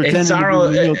 Who was pretending to be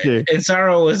in the wheelchair. And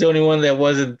Sarah was the only one that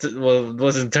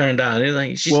wasn't turned on. He's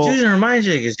like, she's using her mind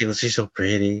because she's so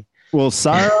pretty. Well,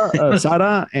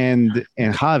 Sarah and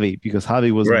Javi, because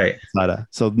Javi was Sarah.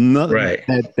 So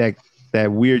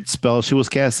that weird spell she was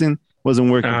casting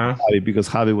wasn't working for Javi because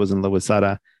Javi was in love with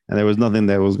Sarah, and there was nothing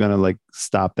that was gonna like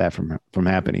stop that from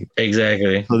happening.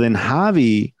 Exactly. So then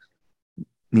Javi,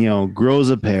 grows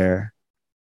a pair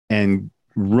and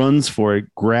runs for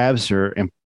it, grabs her, and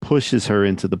pushes her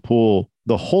into the pool,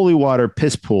 the holy water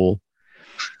piss pool.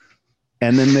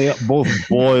 And then they both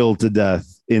boil to death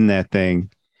in that thing.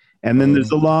 And then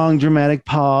there's a long dramatic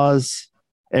pause.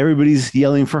 Everybody's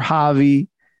yelling for Javi.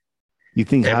 You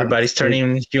think everybody's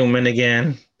turning human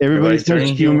again? Everybody's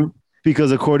turning human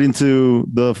because according to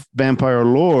the vampire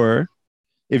lore,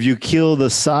 if you kill the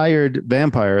sired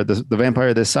vampire, the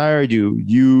vampire that sired you,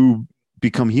 you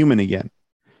become human again.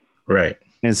 Right.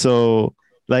 And so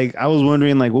like I was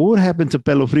wondering, like, what happened to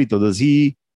Pelo Frito? Does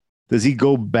he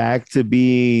go back to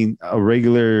being a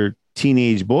regular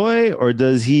teenage boy, or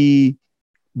does he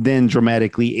then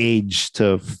dramatically age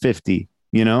to 50?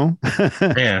 You know, Yeah,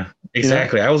 you know,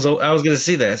 exactly. I was gonna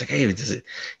see that. It's like, hey,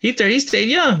 he stayed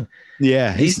young.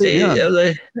 yeah, he He stayed stayed.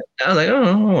 young. I was like,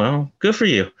 oh well, good for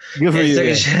you. Good for And he you. took a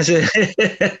Yeah.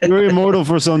 chance. You were immortal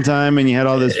for some time, and you had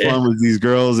all this fun with these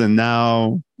girls, and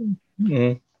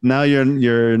Mhm. now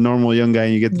you're a normal young guy,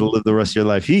 and you get to live the rest of your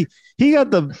life. He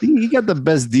got the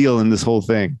best deal in this whole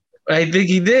thing. I think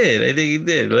he did. I think he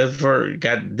did.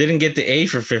 Didn't get to age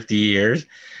for 50 years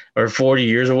or 40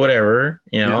 years or whatever.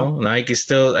 Yeah, Now he can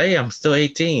still. Hey, I'm still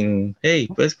 18. Hey,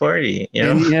 let's party.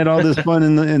 and he had all this fun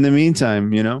in the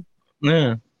meantime.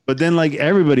 Yeah, But then like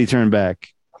everybody turned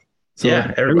back. So like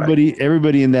yeah. Everybody.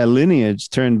 everybody in that lineage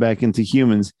turned back into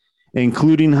humans,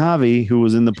 including Javi, who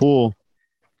was in the pool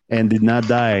and did not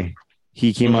die.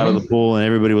 He came out of the Hmm. pool, and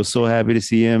everybody was so happy to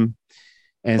see him.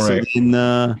 And so Right.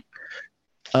 then,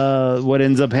 what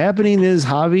ends up happening is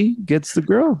Javi gets the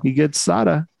girl. He gets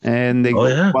Sada, and they Oh go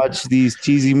yeah. watch these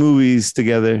cheesy movies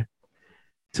together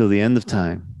till the end of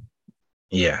time.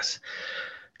 Yes.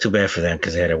 Too bad for them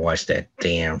because they had to watch that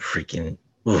damn freaking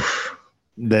oof.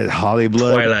 That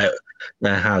HollyBlood, Twilight,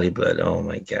 not HollyBlood. Oh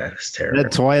my god, it's terrible.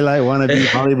 that Twilight wannabe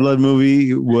HollyBlood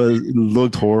movie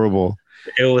looked horrible.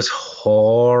 It was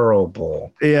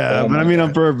horrible. Yeah, Oh but I my mean on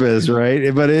god. purpose,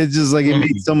 right? But it's just like it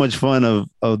made Mhm. so much fun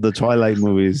of the Twilight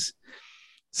movies.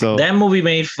 So That movie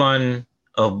made fun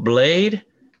of Blade,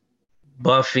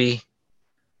 Buffy,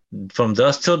 From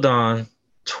Dusk Till Dawn,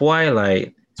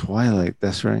 Twilight, Twilight,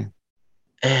 that's right.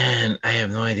 and I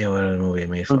have no idea what other movie it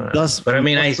made fun From of. dusk But I from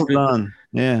mean, dusk till dawn.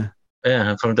 Yeah.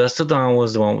 yeah, From Dusk Till Dawn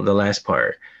was the last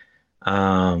part.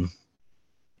 Um,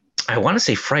 I want to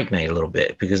say Fright Night a little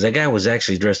bit because that guy was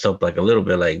actually dressed up like a little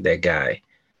bit like that guy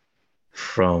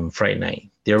from Fright Night,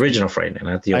 the original Fright Night,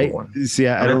 not the old I one. see.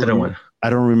 Oh, not the new one. I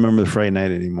don't remember the Fright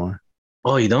Night anymore.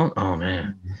 Oh, you don't? Oh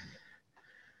man.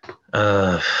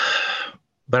 Uh,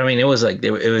 but I mean, it was like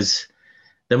it was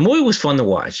the movie was fun to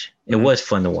watch. It Mhm. was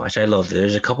fun to watch. I loved it.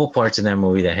 There's a couple parts in that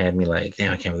movie that had me like,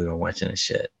 damn, I can't believe I'm watching this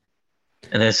shit.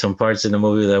 And there's some parts in the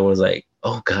movie that was like,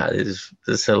 oh god, this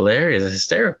is hilarious, it's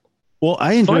hysterical, Well,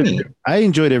 funny. I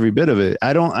enjoyed every bit of it.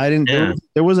 I didn't Yeah.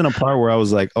 there wasn't a part where I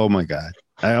was like, oh my God.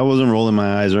 I wasn't rolling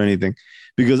my eyes or anything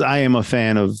because I am a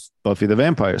fan of Buffy the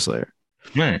Vampire Slayer.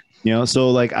 Right. So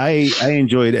like I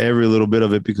enjoyed every little bit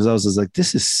of it because I was just like,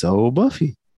 this is so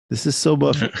Buffy. This is so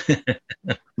Buffy.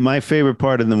 My favorite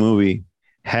part of the movie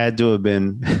had to have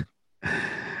been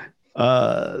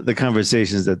the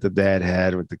conversations that the dad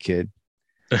had with the kid.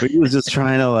 But he was just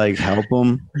trying to like help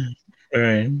him.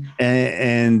 Right.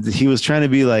 And he was trying to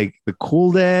be like the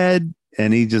cool dad,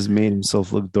 and he just made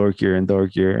himself look dorkier and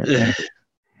dorkier.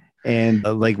 And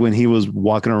like when he was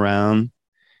walking around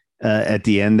at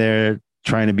the end there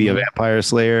trying to be a vampire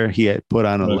slayer, he had put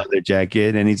on a leather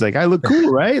jacket, and he's like, I look cool,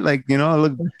 right? Like, I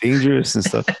look dangerous and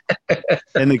stuff.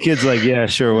 And the kid's like, yeah,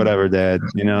 sure, whatever, dad.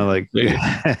 Like you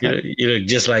look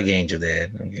just like Angel,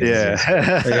 Dad. yeah.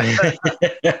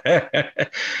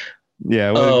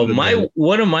 Yeah.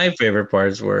 One of my favorite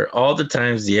parts were all the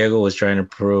times Diego was trying to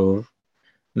prove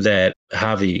that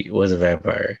Javi was a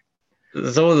vampire.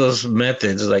 Some of those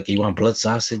methods, like, you want blood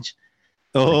sausage?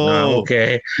 Oh, like, no,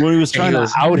 okay. When he was trying to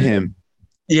out him.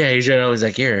 Yeah, he's always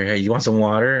like, here, you want some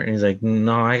water? And he's like,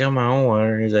 no, I got my own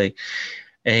water. And he's like,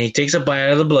 and he takes a bite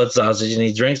out of the blood sausage and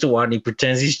he drinks the water and he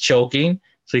pretends he's choking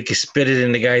so he can spit it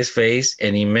in the guy's face,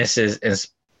 and he misses and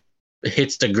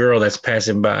hits the girl that's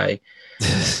passing by.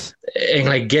 And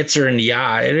like gets her in the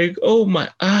eye, and like, oh my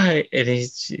eye, and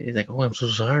he's like, oh, I'm so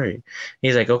sorry.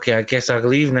 He's like, okay, I guess I'll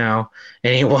leave now,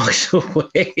 and he walks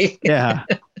away. Yeah.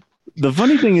 The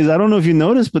funny thing is, I don't know if you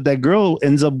noticed, but that girl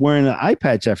ends up wearing an eye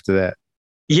patch after that.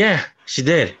 Yeah, she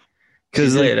did.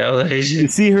 Because you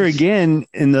see her again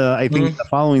in I think the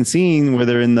following scene where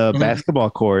they're in the basketball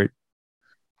court.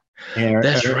 And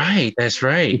that's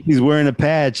right. He's wearing a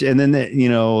patch, and then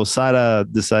Sada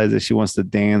decides that she wants to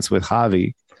dance with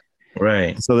Javi.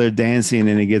 Right. So they're dancing,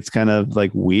 and it gets kind of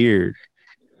like weird.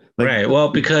 Like, right. Well,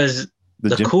 because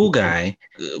the cool guy,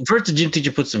 first the gym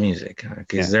teacher puts the music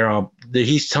because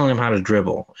he's telling him how to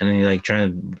dribble, and then he's like trying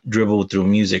to dribble through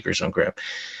music or some crap.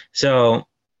 So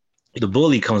the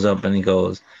bully comes up and he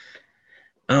goes,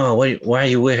 "Oh, why are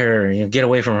you with her? Get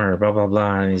away from her, blah blah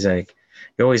blah." And he's like,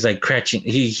 "You're always like cratching."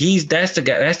 That's the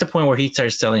guy. That's the point where he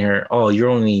starts telling her, "Oh, you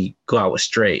only go out with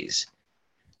strays,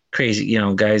 crazy,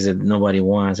 guys that nobody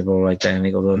wants," and blah, blah, like that." And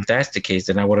they go, "Well, if that's the case,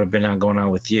 then I would have been out going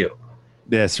out with you."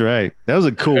 That's right. That was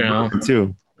a cool burn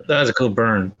too. That was a cool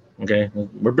burn. Okay,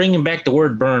 we're bringing back the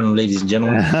word burn, ladies and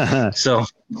gentlemen. So,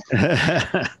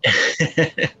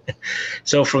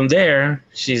 so from there,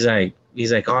 she's like,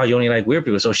 he's like, oh, you only like weird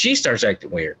people. So she starts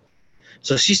acting weird.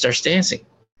 So she starts dancing.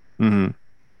 Mm-hmm.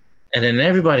 And then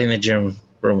everybody in the gym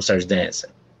room starts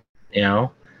dancing, you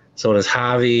know? So does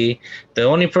Javi. The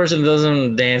only person who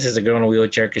doesn't dance is the girl in a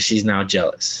wheelchair because she's now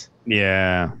jealous.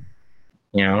 Yeah.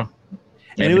 You know?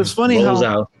 And it was funny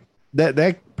how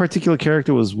that particular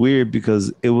character was weird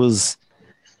because it was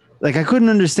like I couldn't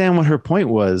understand what her point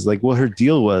was, like what her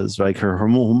deal was, like her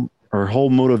whole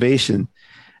motivation.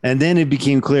 And then it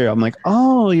became clear. I'm like,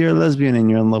 oh, you're a lesbian and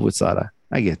you're in love with Sada.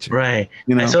 I get you. Right.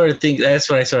 You know? I sort of think that's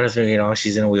what I sort of think, you know,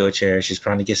 she's in a wheelchair. She's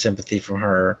trying to get sympathy from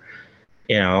her.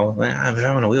 You know, if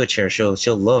I'm in a wheelchair, she'll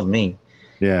love me.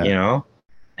 Yeah. You know?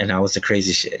 And that was the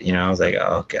crazy shit. You know, I was like,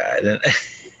 oh, God. And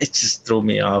it just threw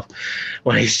me off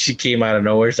when she came out of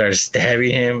nowhere, started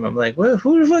stabbing him. I'm like, well,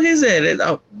 who the fuck is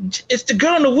that? It's the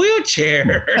girl in the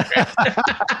wheelchair.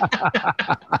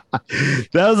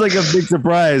 That was like a big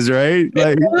surprise, right?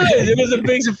 Like, it was a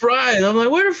big surprise. I'm like,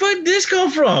 where the fuck did this come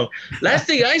from? Last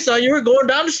thing I saw, you were going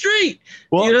down the street.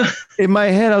 Well, you know? In my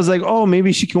head, I was like, oh,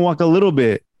 maybe she can walk a little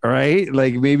bit, right?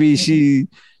 Like maybe she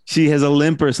has a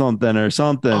limp or something.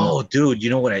 Oh, dude,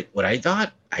 you know what I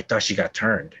thought? I thought she got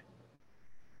turned.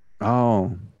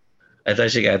 Oh. I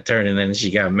thought she got turned, and then she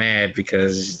got mad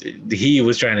because he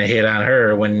was trying to hit on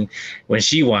her when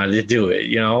she wanted to do it,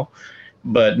 you know?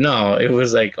 But no, it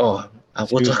was like, oh,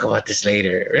 we'll talk about this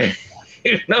later.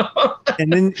 You know?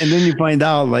 And then you find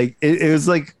out like it was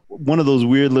like one of those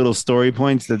weird little story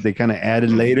points that they kind of added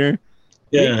later.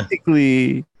 Yeah.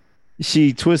 Basically,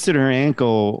 she twisted her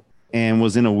ankle and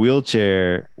was in a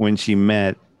wheelchair when she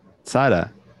met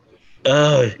Sada.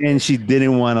 And she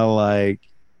didn't want to like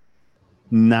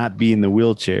not be in the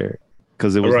wheelchair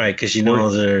because it was right because she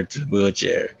knows her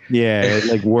wheelchair. Yeah, it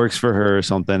like works for her or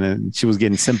something, and she was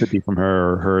getting sympathy from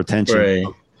her or her attention. Right.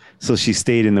 So she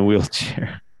stayed in the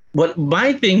wheelchair. What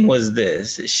my thing was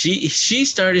this: she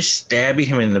started stabbing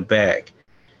him in the back,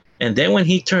 and then when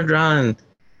he turned around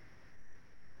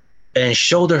and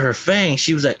showed her fangs,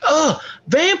 she was like, "Oh,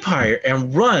 vampire!"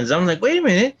 and runs. I'm like, wait a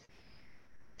minute,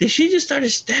 did she just started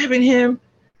stabbing him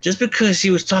just because he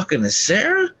was talking to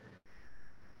Sarah?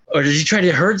 Or did she try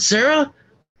to hurt Sarah?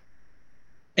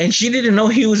 And she didn't know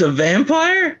he was a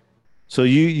vampire? So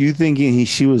you thinking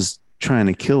she was trying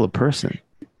to kill a person?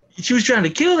 She was trying to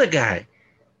kill the guy.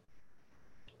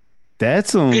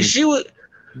 That's some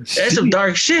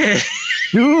dark shit.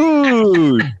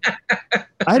 Dude.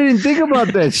 I didn't think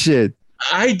about that shit.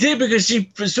 I did because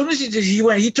as soon as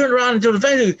he turned around and told the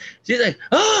vampire, she's like,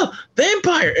 oh,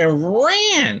 vampire, and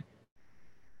ran.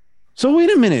 So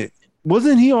wait a minute.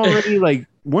 Wasn't he already like,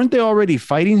 weren't they already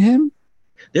fighting him?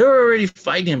 They were already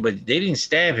fighting him, but they didn't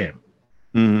stab him.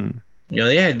 Mm-hmm. You know,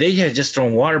 they had just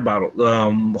thrown water bottle,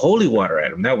 holy water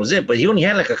at him. That was it. But he only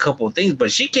had like a couple of things.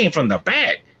 But she came from the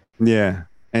back. Yeah,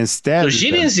 and stabbed. So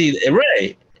she didn't see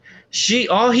right.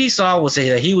 All he saw was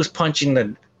that he was punching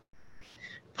the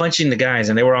guys,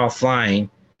 and they were all flying.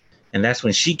 And that's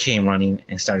when she came running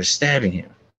and started stabbing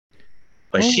him.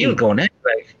 But she was going at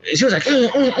like she was like.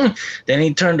 Then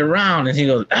he turned around and he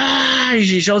goes, ah!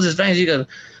 She shows his fangs. He goes,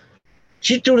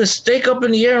 she threw the stake up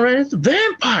in the air and ran into the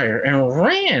vampire and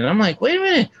ran. I'm like, wait a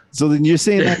minute. So then you're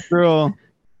saying that girl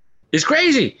is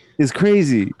crazy. Is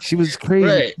crazy. She was crazy.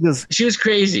 Right. She was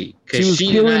crazy because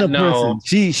she killing a person.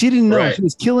 She didn't know she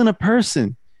was killing a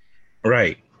person.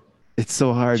 Right. It's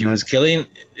so hard. She was killing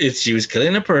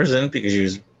a person because she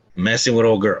was messing with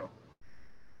old girl.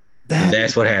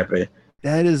 That's what happened.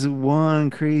 That is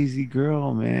one crazy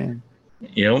girl, man.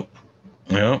 Yep.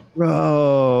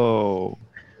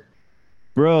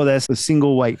 Bro, that's the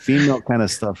single white female kind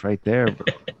of stuff right there, bro.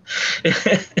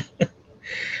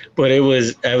 But I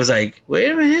was like,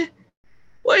 wait a minute.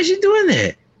 Why is she doing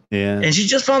that? Yeah. And she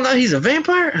just found out he's a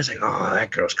vampire? I was like, oh,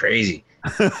 that girl's crazy.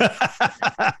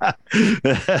 That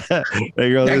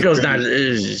girl's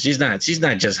crazy. She's not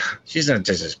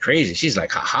just as crazy. She's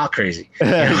like ha crazy.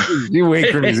 You're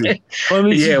way crazy.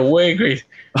 Way crazy.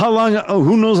 How long? Oh,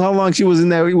 who knows how long she was in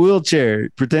that wheelchair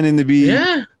pretending to be,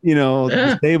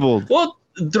 disabled. Well,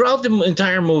 throughout the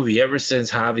entire movie, ever since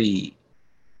Javi,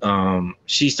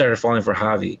 she started falling for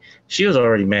Javi, she was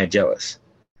already mad jealous.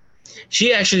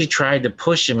 She actually tried to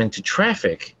push him into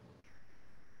traffic.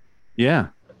 Yeah.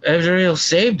 Ezreal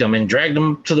saved him and dragged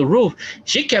him to the roof.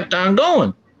 She kept on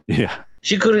going. Yeah.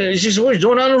 She couldn't. She's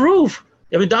going on the roof.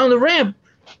 Down the ramp.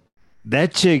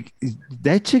 That chick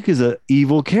is an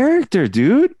evil character,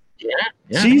 dude.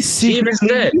 Yeah. She's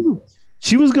secretly evil.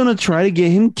 She was gonna try to get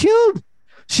him killed.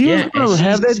 She was gonna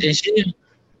have that. And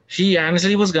she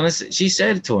honestly was gonna. She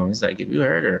said it to him. It's like, if you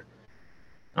hurt her,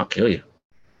 I'll kill you.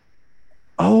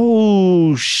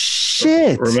 Oh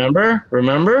shit!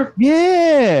 Remember?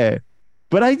 Yeah.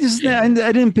 But I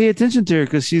didn't pay attention to her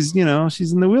because she's in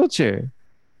the wheelchair.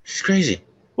 She's crazy.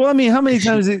 Well, I mean, how many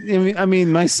times? I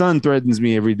mean, my son threatens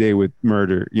me every day with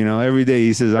murder. Every day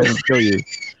he says, "I'm gonna kill you."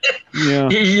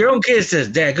 Your own kid says,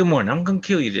 "Dad, good morning. I'm gonna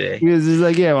kill you today." He's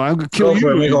like, "Yeah, well, I'm gonna kill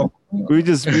you."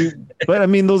 But I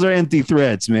mean, those are empty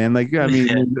threats, man. Like, I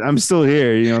mean, I'm still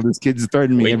here. This kid's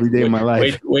threatening me every day of my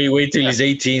life. Wait till he's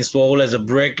 18, swole as a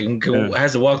brick, and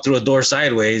has to walk through a door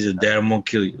sideways. And Dad, I'm gonna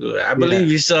kill you. I believe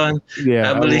you, son.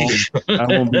 Yeah, I believe.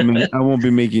 I won't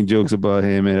be making jokes about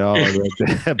him at all at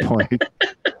that point.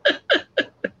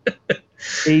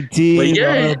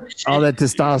 18, all that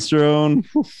testosterone.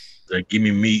 Like, give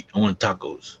me meat. I want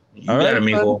tacos. You got it,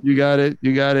 amigo. You got it.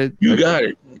 You got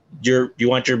it. You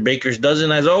want your baker's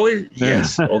dozen as always?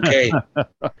 Yes. Okay.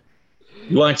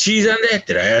 You want cheese on that?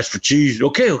 Did I ask for cheese?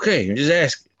 Okay. Just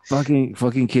ask.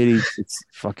 Fucking kid eats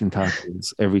fucking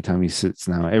tacos every time he sits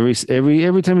now. Every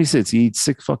time he sits, he eats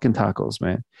 6 fucking tacos,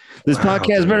 man. This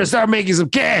podcast better start making some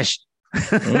cash.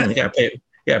 You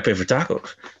gotta pay for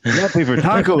tacos. You gotta pay for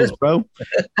tacos, bro.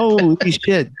 Holy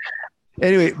shit.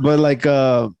 Anyway, but like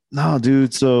no,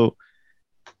 dude, so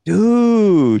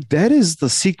dude, that is the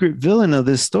secret villain of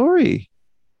this story.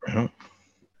 Uh-huh.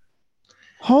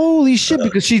 Holy shit,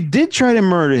 because she did try to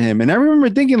murder him. And I remember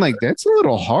thinking, like, that's a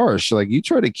little harsh. Like, you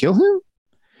tried to kill him?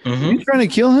 Mm-hmm. You trying to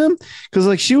kill him? Because,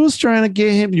 like, she was trying to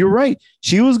get him. You're right.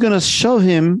 She was going to shove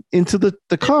him into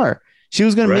the car. She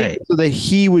was going to make it so that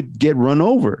he would get run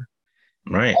over.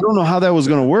 Right. I don't know how that was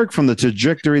going to work from the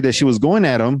trajectory that she was going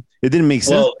at him. It didn't make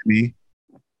sense to me.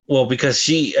 Well, because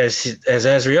she, as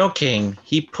Azrael King,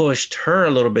 he pushed her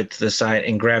a little bit to the side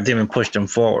and grabbed him and pushed him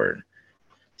forward.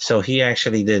 So he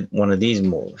actually did one of these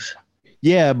moves.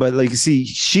 Yeah, but like, see,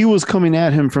 she was coming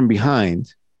at him from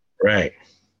behind. Right.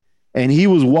 And he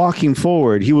was walking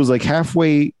forward. He was like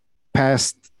halfway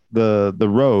past the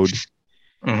road.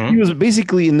 Mm-hmm. He was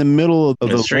basically in the middle of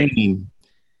the lane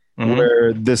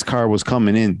where this car was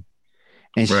coming in.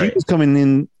 And she was coming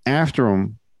in after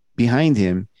him, behind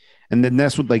him. And then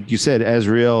that's what, like you said,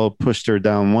 Azrael pushed her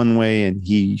down one way and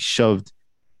he shoved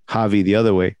Javi the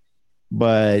other way.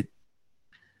 But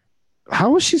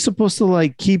how was she supposed to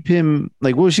like keep him?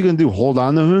 Like, what was she going to do? Hold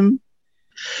on to him?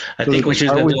 I think what she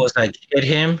was going to do was like hit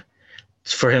him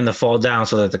for him to fall down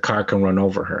so that the car can run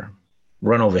over him.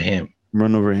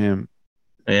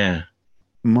 Yeah.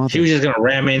 She was just going to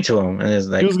ram into him. And it's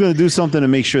like, he was going to do something to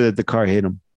make sure that the car hit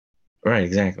him. Right,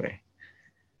 exactly.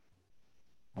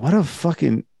 What a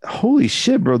fucking holy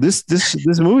shit, bro. This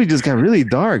movie just got really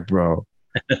dark, bro.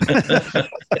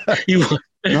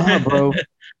 Nah, bro.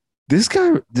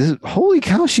 Holy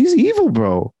cow, she's evil,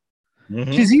 bro.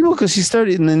 Mm-hmm. She's evil because she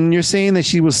started, and then you're saying that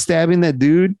she was stabbing that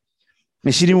dude,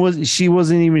 and she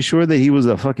wasn't even sure that he was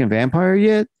a fucking vampire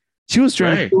yet. She was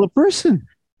trying to kill a person.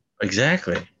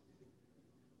 Exactly.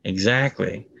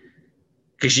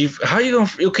 Because how you gonna?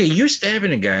 Okay, you're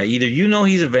stabbing a guy. Either you know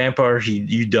he's a vampire, or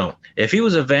you don't. If he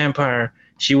was a vampire,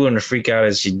 she wouldn't have freaked out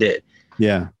as she did.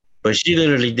 Yeah. But she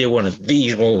literally did one of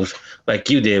these moves, like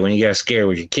you did when you got scared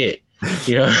with your kid.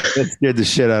 That scared the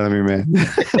shit out of me, man.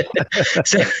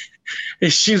 So,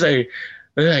 she's like,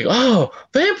 oh,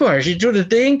 vampire. She drew the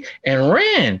thing and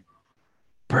ran.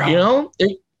 Bro.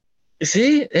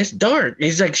 See, it's dark.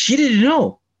 It's like she didn't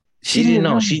know. She didn't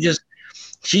know.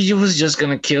 She was just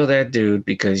gonna kill that dude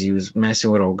because he was messing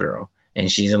with old girl,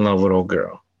 and she's in love with old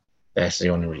girl. That's the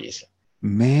only reason.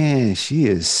 Man, she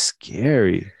is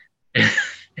scary.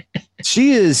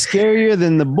 She is scarier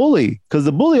than the bully, because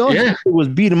the bully also was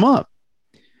beat him up.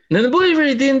 No, the bully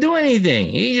really didn't do anything.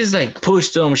 He just like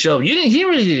pushed him, shoved. He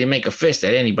really didn't make a fist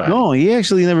at anybody. No, he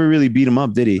actually never really beat him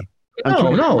up, did he?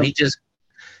 No, he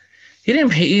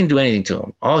didn't do anything to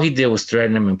him. All he did was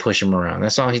threaten him and push him around.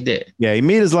 That's all he did. Yeah, he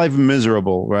made his life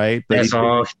miserable, right? But that's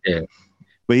all he did.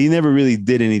 But he never really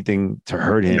did anything to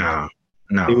hurt him.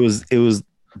 No. It was.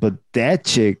 But that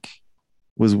chick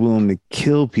was willing to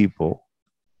kill people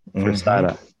for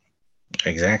Sada.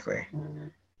 Exactly.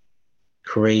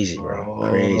 Crazy, bro.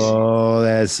 Crazy. Oh,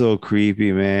 that's so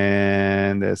creepy,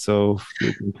 man. That's so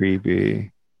freaking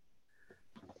creepy.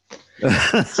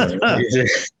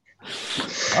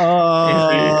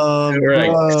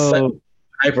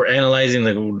 Hyper analyzing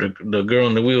the girl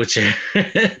in the wheelchair.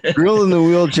 Girl in the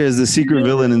wheelchair is the secret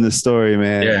villain in the story,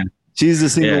 man. Yeah. She's the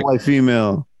single white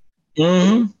female.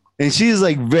 Mm-hmm. And she's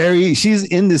like she's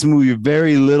in this movie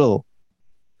very little.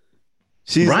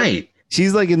 She's right.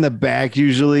 She's like in the back,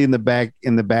 usually in the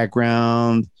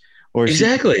background, or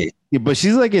exactly. But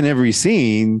she's like in every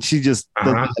scene. She just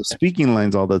doesn't have speaking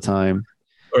lines all the time.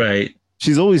 Right.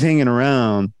 She's always hanging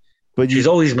around, but she's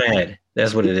always mad.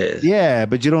 That's what it is. Yeah,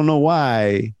 but you don't know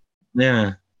why.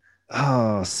 Yeah.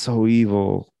 Oh, so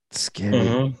evil, scary.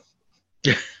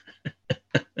 Mm-hmm.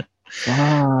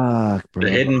 Fuck, The bro.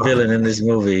 hidden villain in this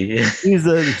movie. She's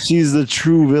the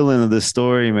true villain of the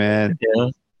story, man. Yeah.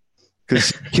 Because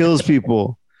she kills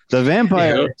people. The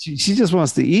vampire, Yeah. she just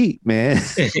wants to eat, man.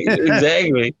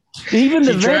 Exactly. Even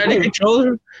the She tried to vampire. control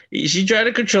her. She tried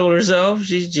to control herself.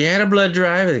 She had a blood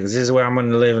drive. This is where I'm going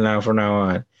to live now from now on.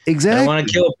 I don't want Exactly.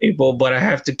 to kill people, but I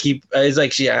have to keep. It's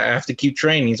like I have to keep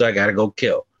training, so I got to go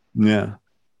kill. Yeah.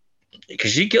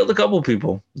 Because she killed a couple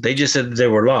people. They just said they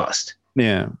were lost.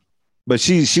 Yeah. But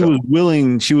she So, was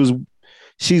willing,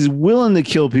 she's willing to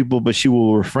kill people, but she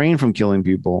will refrain from killing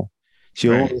people. She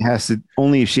right.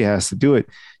 only if she has to do it.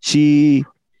 She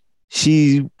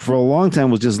for a long time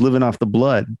was just living off the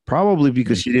blood, probably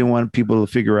because she didn't want people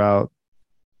to figure out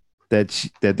that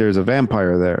there's a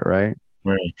vampire there, right?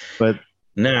 Right. But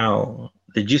Now,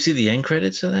 did you see the end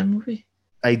credits of that movie?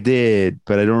 I did,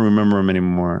 but I don't remember them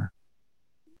anymore.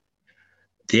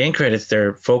 The end credits,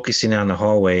 they're focusing on the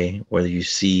hallway where you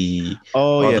see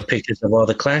Oh all yeah. the pictures of all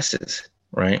the classes,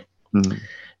 right? Mm-hmm.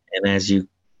 And as you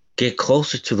get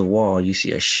closer to the wall, you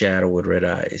see a shadow with red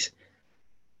eyes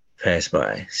pass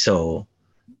by. So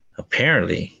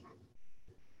apparently,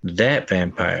 that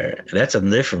vampire, that's a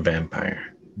different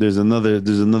vampire. There's another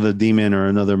demon or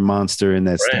another monster in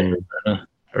that Right. story.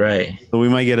 Right. So we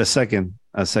might get a second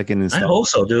I installment. hope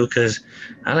so, dude, because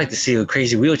I like to see a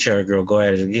crazy wheelchair girl go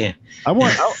at it again. I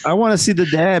want to see the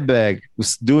dad bag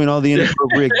doing all the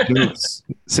inappropriate jokes,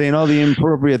 saying all the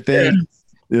inappropriate things.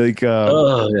 Like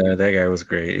Oh yeah, that guy was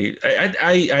great.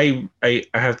 I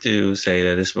have to say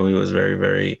that this movie was very,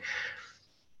 very,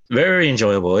 very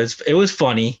enjoyable. It was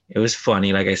funny. It was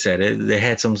funny. Like I said, they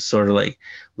had some sort of like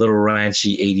little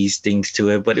ranchy '80s things to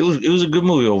it, but it was a good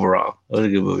movie overall. It was a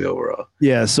good movie overall.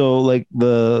 yeah, so like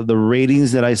the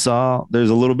ratings that I saw, there's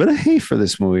a little bit of hate for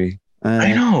this movie.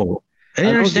 I know. I I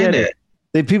didn't don't understand get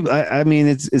that. it. I mean,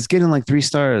 it's getting like 3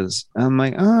 stars. I'm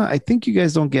like, I think you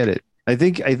guys don't get it. I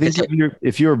think It's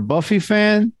if you're a Buffy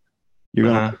fan, you're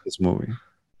gonna uh-huh. like this movie.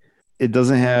 It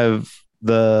doesn't have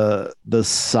the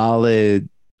solid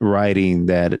writing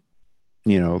that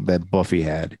that Buffy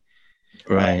had.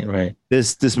 Right, right.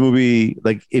 This movie,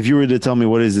 like if you were to tell me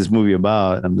what is this movie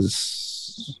about,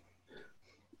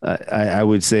 I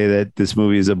would say that this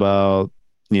movie is about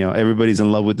everybody's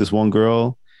in love with this one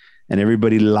girl, and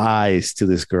everybody lies to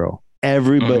this girl.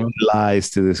 Everybody lies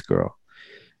to this girl.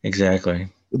 Exactly.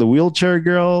 The wheelchair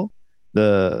girl.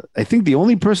 I think the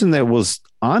only person that was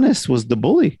honest was the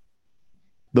bully.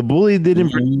 The bully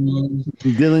didn't.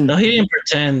 No, he didn't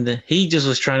pretend. He just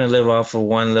was trying to live off of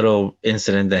one little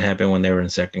incident that happened when they were in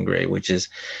second grade, which is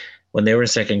when they were in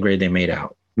second grade, they made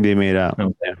out. They made out.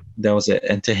 Okay. That was it.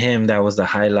 And to him, that was the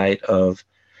highlight of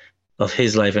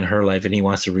his life and her life, and he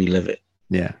wants to relive it.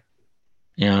 Yeah.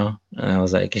 You know? And I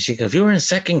was like, and she goes, "You were in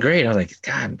second grade." I was like,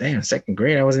 God damn, second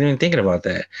grade. I wasn't even thinking about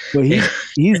that. But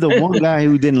he's the one guy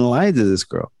who didn't lie to this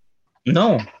girl.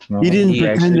 No. He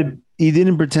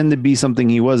didn't pretend to be something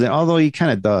he wasn't, although he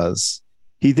kind of does.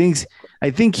 I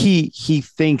think he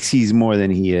thinks he's more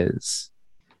than he is.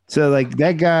 So like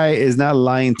that guy is not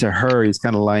lying to her, he's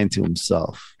kind of lying to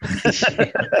himself.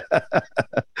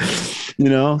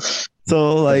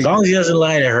 So like, as long as he doesn't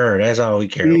lie to her, that's all we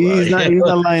care about. He's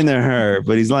not lying to her,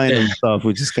 but he's lying to himself,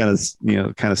 which is kind of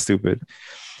stupid.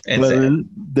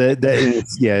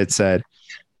 It's sad.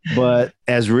 But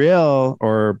Azrael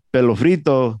or Pelo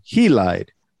Frito, he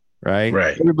lied, right?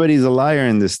 Right. Everybody's a liar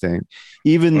in this thing.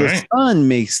 Even the son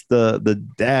makes the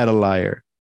dad a liar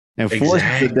and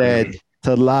forces the dad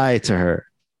to lie to her.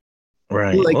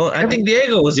 Right. Like, well, I think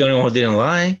Diego was the only one who didn't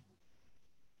lie.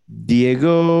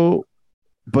 Diego,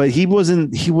 but he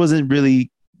wasn't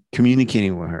really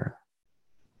communicating with her.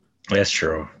 That's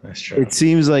true. It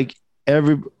seems like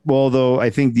although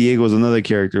I think Diego is another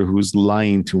character who's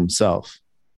lying to himself.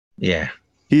 Yeah.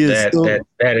 He is that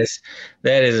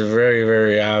is very,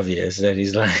 very obvious that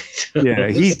he's lying to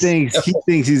himself. He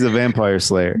thinks he's a vampire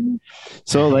slayer.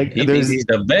 So like he's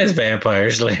the best vampire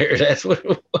slayer. That's what it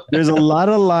was. There's a lot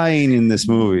of lying in this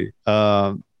movie.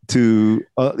 To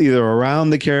either around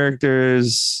the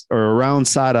characters or around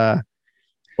Sada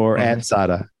or at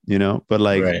Sada,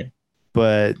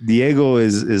 but Diego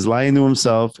is lying to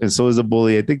himself, and so is the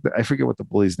bully. I think I forget what the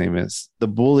bully's name is. The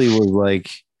bully was like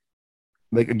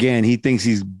again, he thinks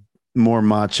he's more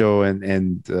macho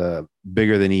and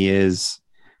bigger than he is,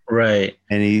 right?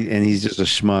 And he's just a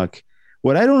schmuck.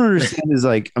 What I don't understand is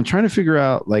like I'm trying to figure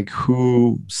out like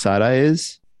who Sada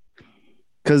is,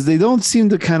 because they don't seem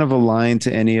to kind of align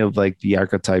to any of like the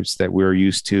archetypes that we're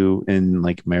used to in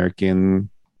like American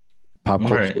pop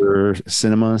culture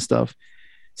cinema and stuff.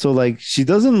 So like she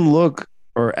doesn't look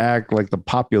or act like the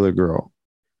popular girl.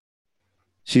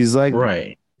 She's like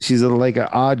Right. she's like an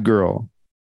odd girl.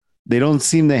 They don't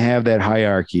seem to have that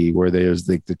hierarchy where there's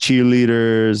like the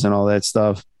cheerleaders and all that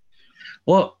stuff.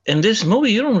 Well, in this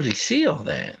movie, you don't really see all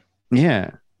that.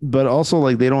 Yeah. But also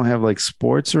like they don't have like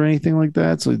sports or anything like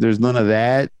that. So there's none of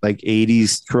that like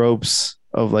 80s tropes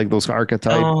of like those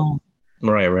archetypes. Oh,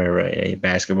 right. A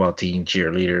basketball team,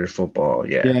 cheerleader, football.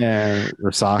 Yeah. Yeah. Or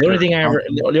The soccer. only thing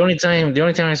the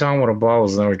only time I saw him with a ball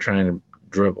was when they were trying to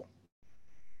dribble,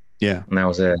 Yeah. and that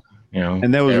was it. You know,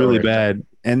 And that was really bad.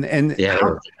 And Yeah.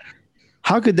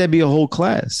 how could that be a whole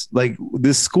class? Like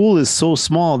this school is so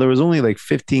small. There was only like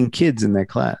 15 kids in that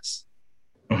class.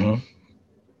 Mm-hmm.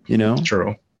 You know,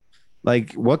 True.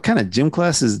 like what kind of gym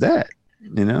class is that?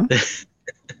 You know,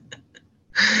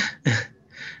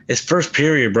 It's first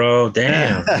period, bro.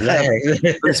 Damn.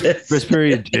 first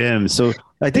period gym. So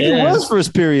I think it was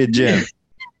first period gym.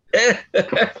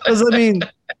 Because I mean,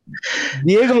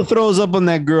 Diego throws up on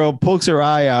that girl, pokes her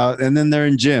eye out, and then they're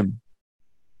in gym.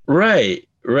 Right.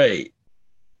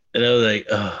 And I was like,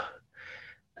 oh,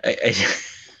 I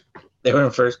they were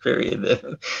in first period.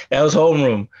 That was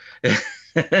homeroom.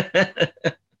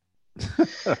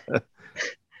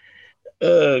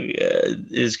 Oh yeah,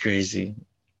 it's crazy.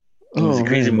 It's a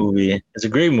crazy movie. It's a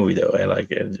great movie though. I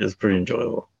like it. It's pretty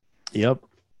enjoyable. Yep.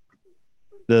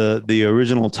 The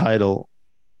original title.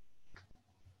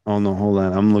 Oh no, hold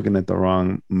on. I'm looking at the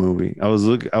wrong movie. I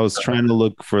was trying to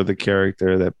look for the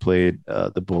character that played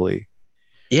the bully.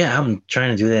 Yeah, I'm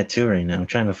trying to do that too right now. I'm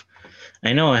trying to.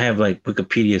 I know I have like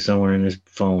Wikipedia somewhere in this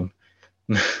phone.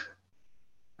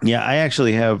 Yeah, I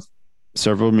actually have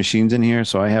several machines in here,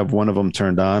 so I have one of them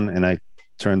turned on, and I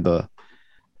turned the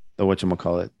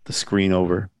whatchamacallit, the screen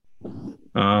over.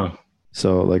 Oh,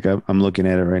 So like I'm looking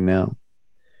at it right now.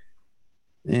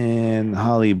 And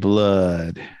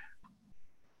HollyBlood.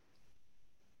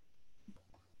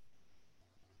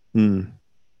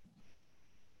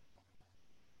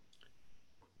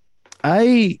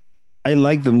 I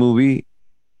like the movie.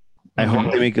 I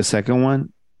hope they make a second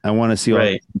one. I want to see all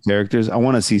the characters. I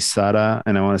want to see Sara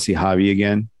and I want to see Javi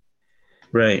again.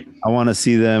 right. I want to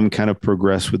see them kind of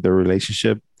progress with their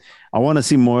relationship. I want to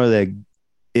see more of that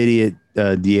idiot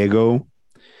Diego,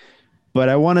 but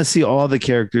I want to see all the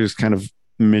characters kind of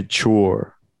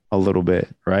mature a little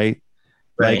bit, right?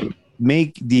 Right. Like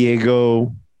make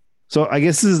Diego. So I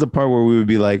guess this is the part where we would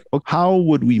be like, oh, how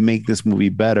would we make this movie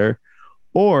better?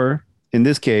 Or in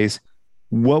this case,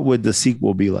 what would the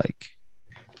sequel be like?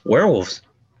 Werewolves.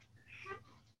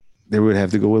 They would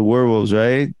have to go with werewolves,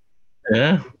 right?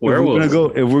 Yeah, werewolves.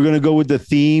 If we're gonna go with the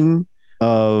theme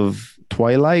of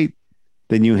Twilight,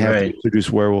 then you have to introduce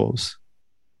werewolves.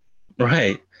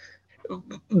 Right.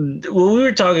 Well, we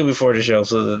were talking before the show,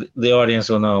 so the audience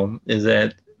will know, is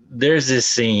that there's this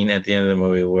scene at the end of the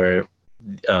movie where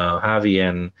Javi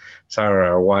and Sarah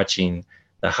are watching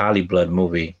the HollyBlood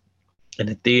movie in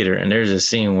the theater, and there's a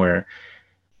scene where,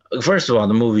 first of all,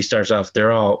 the movie starts off,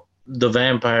 they're all, the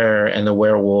vampire and the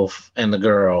werewolf and the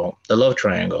girl, the love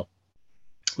triangle.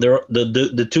 They're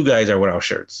the two guys are without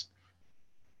shirts.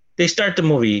 They start the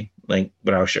movie like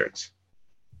without shirts.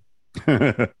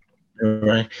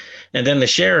 Right. And then the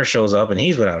sheriff shows up and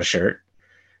he's without a shirt.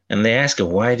 And they ask him,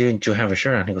 why didn't you have a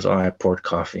shirt on? He goes, oh, I poured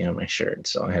coffee on my shirt,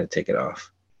 so I had to take it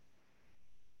off.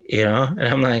 You know? And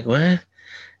I'm like, what?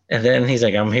 And then he's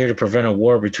like, I'm here to prevent a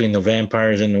war between the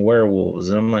vampires and the werewolves.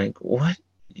 And I'm like, what?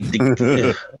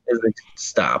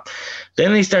 Stop.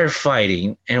 Then they start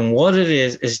fighting, and what it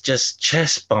is just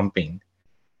chest bumping.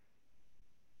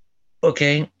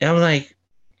 Okay. And I'm like,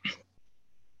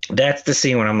 that's the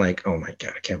scene when I'm like, oh my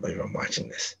God, I can't believe I'm watching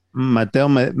this. Mateo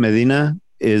Medina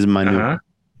is Manu. Uh-huh.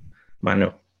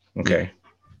 Manu. Okay.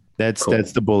 That's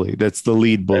the bully. That's the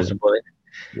lead bully. That's the bully.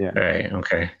 Yeah. All right.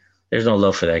 Okay. There's no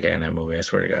love for that guy in that movie. I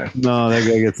swear to God. No, that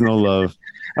guy gets no love.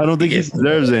 I don't think he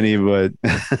deserves any, but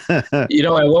you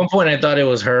know, at one point I thought it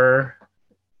was her,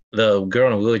 the girl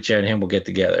in a wheelchair, and him will get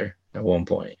together at one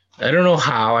point. I don't know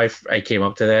how I came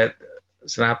up to that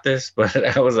synopsis,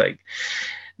 but I was like,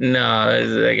 no, it's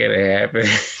not gonna happen.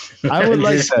 I would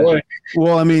like that.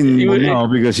 Well, I mean, no,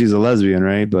 because she's a lesbian,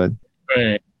 right? But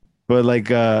like,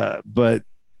 but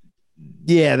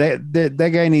yeah,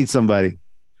 that guy needs somebody.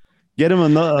 Get him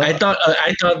another. I thought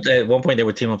that at one point they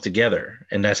would team up together,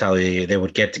 and that's how they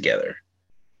would get together.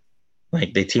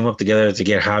 Like they team up together to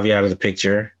get Javi out of the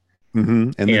picture.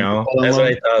 Mm-hmm. And you know, that's what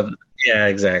I thought. Yeah,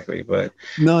 exactly. But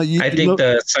no, I think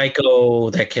the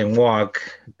psycho that can walk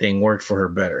thing worked for her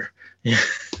better.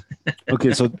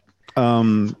 Okay, so I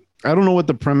don't know what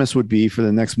the premise would be for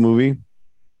the next movie.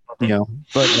 You know,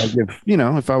 but like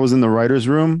if I was in the writer's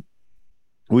room,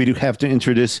 we'd have to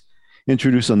introduce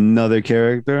introduce another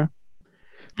character,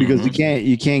 because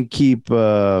you can't keep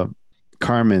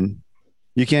Carmen.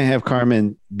 You can't have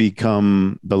Carmen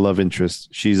become the love interest.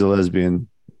 She's a lesbian.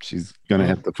 She's gonna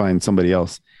have to find somebody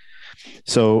else.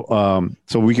 So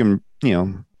we can,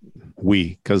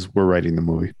 because we're writing the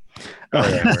movie. Oh,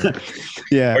 yeah.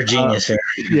 Yeah. We're geniuses.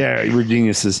 Yeah, we're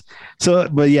geniuses. So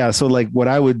like what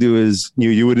I would do is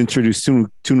you would introduce two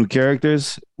new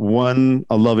characters, one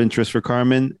a love interest for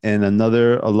Carmen and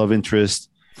another a love interest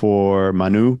for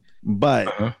Manu.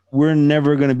 But we're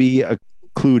never going to be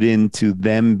clued into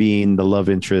them being the love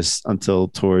interest until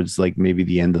towards like maybe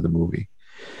the end of the movie.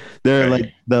 They're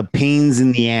like the pains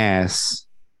in the ass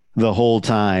the whole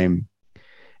time.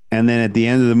 And then at the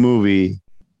end of the movie,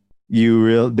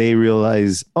 they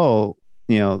realize, oh,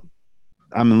 I'm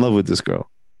in love with this girl,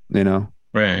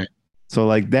 Right. So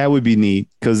like that would be neat,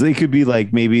 because they could be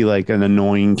like maybe like an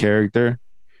annoying character,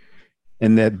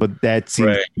 but that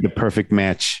seems the perfect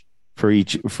match for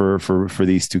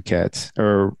these two cats,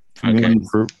 or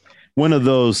one of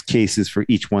those cases for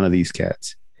each one of these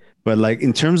cats. But like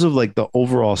in terms of like the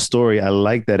overall story, I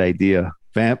like that idea.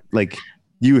 Like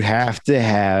you have to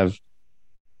have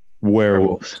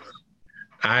werewolves.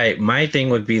 My thing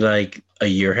would be like a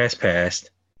year has passed.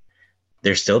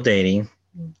 They're still dating,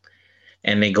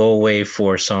 and they go away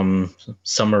for some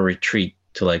summer retreat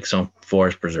to like some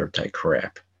forest preserve type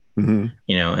crap. Mm-hmm.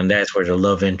 And that's where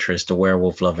the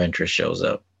werewolf love interest shows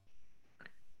up.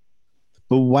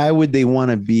 But why would they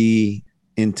want to be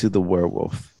into the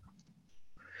werewolf?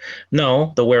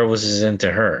 No, the werewolf is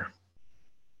into her.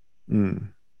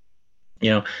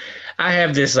 I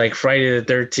have this like Friday the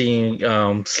 13th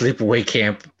sleepaway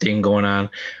camp thing going on,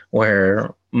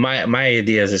 where my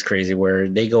ideas is crazy, where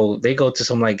they go to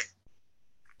some like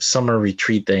summer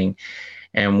retreat thing,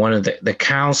 and one of the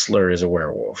counselor is a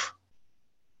werewolf,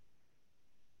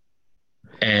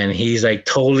 and he's like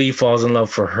totally falls in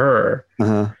love for her,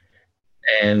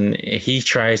 and he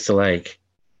tries to like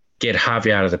get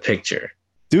Javi out of the picture.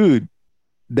 Dude,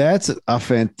 that's a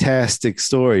fantastic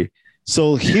story.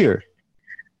 So here's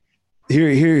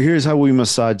how we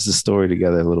massage the story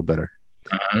together a little better.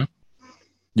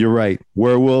 You're right.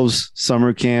 Werewolves,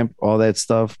 summer camp, all that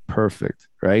stuff. Perfect.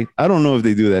 Right. I don't know if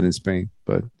they do that in Spain,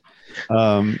 but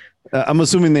I'm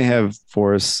assuming they have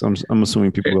forests. I'm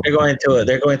assuming people they're going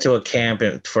to a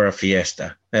camp for a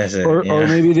fiesta. That's it. Or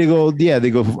maybe they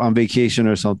go on vacation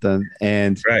or something.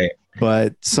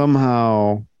 But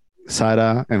somehow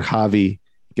Sara and Javi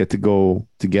get to go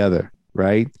together.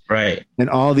 Right. And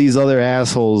all these other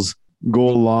assholes go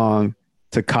along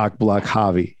to cock block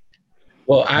Javi.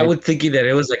 Well, I would think that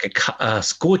it was like a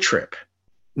school trip.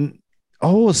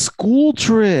 Oh, a school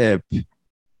trip.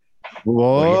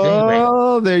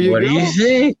 Whoa, there you go. What do you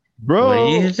think? Bro, what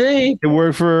do you think? It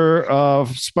worked for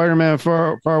Spider-Man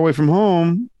Far Away from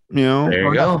Home. There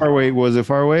you go. Far Away. Was it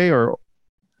Far Away or?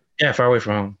 Yeah, Far Away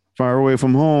from Home. Far Away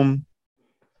from Home.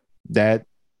 Yeah.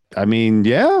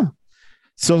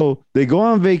 So they go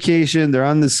on vacation. They're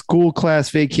on the school class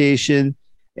vacation,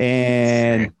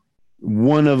 and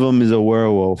one of them is a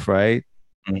werewolf, right?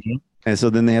 Mm-hmm. And so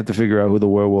then they have to figure out who the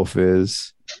werewolf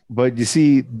is. But you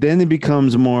see, then it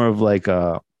becomes more of like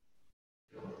a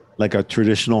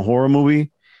traditional horror movie,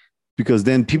 because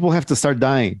then people have to start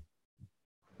dying,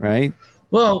 right?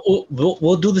 Well,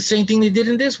 we'll do the same thing they did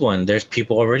in this one. There's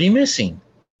people already missing.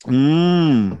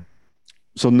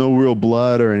 So no real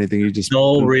blood or anything.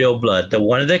 No real blood.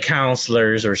 One of the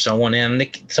counselors or someone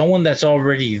that's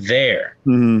already there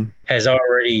has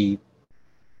already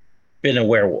been a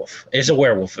werewolf. Is a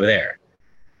werewolf there,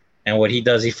 and what he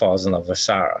does, he falls in love with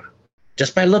Sarah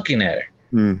just by looking at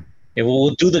her. It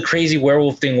will do the crazy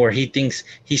werewolf thing where he thinks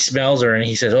he smells her and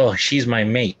he says, "Oh, she's my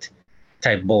mate,"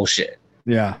 type bullshit.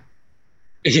 Yeah,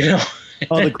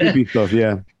 all the creepy stuff.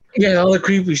 Yeah, all the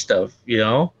creepy stuff.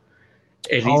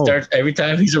 And he starts, every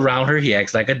time he's around her, he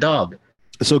acts like a dog.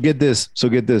 So get this.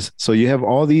 So you have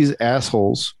all these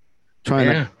assholes trying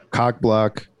to cock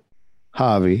block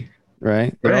Javi,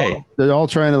 right? They're all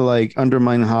trying to like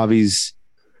undermine Javi's,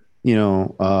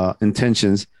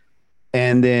 intentions.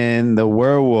 And then the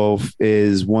werewolf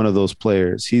is one of those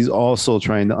players. He's also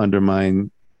trying to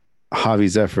undermine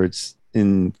Javi's efforts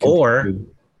Or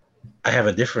I have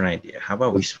a different idea. How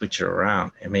about we switch it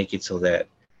around and make it so that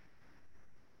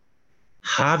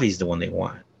Javi's the one they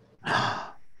want.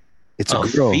 It's a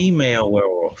girl. Female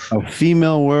werewolf. A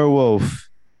female werewolf.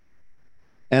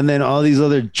 And then all these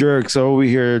other jerks are over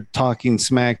here talking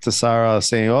smack to Sarah,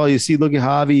 saying, "Oh, you see, look at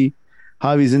Javi.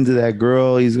 Javi's into that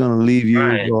girl. He's going to leave you,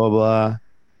 blah, blah.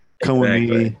 Come with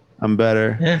me. I'm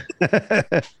better." Yeah.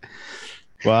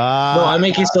 Wow. No, I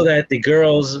make it so that the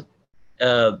girls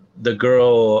the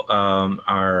girl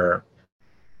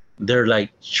they're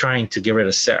like trying to get rid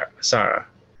of Sarah.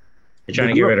 They're trying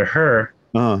to get rid of her.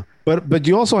 But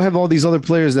you also have all these other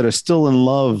players that are still in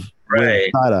love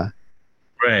with Sarah.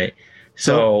 Right.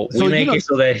 So we make it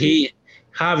so that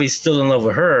Javi's still in love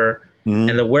with her, and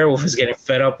the werewolf is getting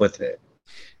fed up with it.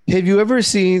 Have you ever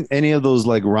seen any of those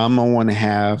like Rama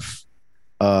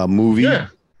 1/2 movie? Yeah,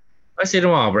 I see them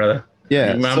all, brother.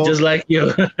 Yeah, I'm just like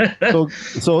you.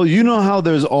 so you know how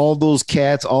there's all those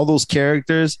cats, all those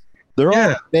characters. They're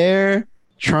all there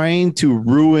trying to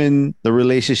ruin the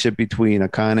relationship between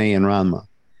Akane and Ranma.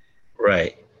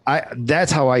 Right.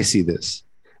 That's how I see this.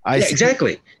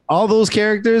 Exactly. All those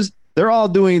characters, they're all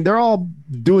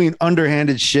doing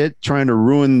underhanded shit, trying to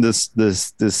ruin this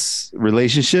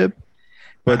relationship.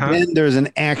 But then there's an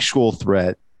actual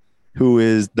threat, who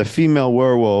is the female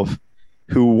werewolf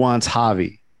who wants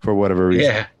Javi for whatever reason.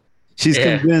 Yeah. She's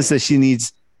convinced that she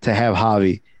needs to have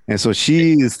Javi. And so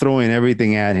she is throwing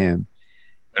everything at him.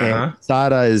 And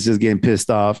Sada is just getting pissed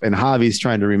off. And Javi's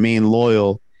trying to remain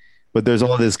loyal. But there's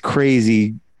all this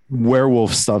crazy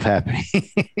werewolf stuff happening.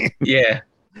 Yeah.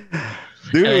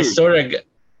 Dude. And I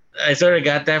sort of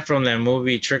got that from that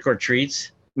movie Trick or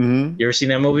Treats. You ever seen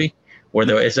that movie? Where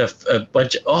there is a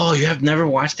bunch of, you have never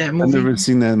watched that movie? I've never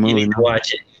seen that movie. You need to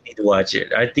watch it. You need to watch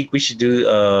it. I think we should do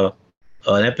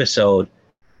an episode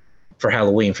for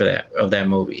Halloween of that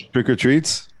movie. Trick or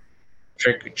Treats?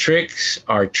 Tricks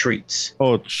are treats.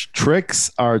 Oh,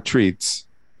 Tricks are treats.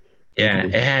 Yeah,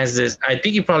 it has this. I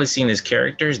think you've probably seen his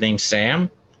character. His name's Sam.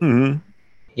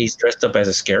 He's dressed up as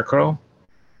a scarecrow.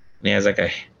 And he has like a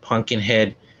pumpkin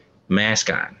head mask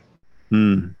on.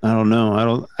 I don't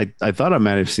know. I thought I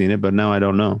might have seen it, but now I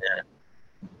don't know.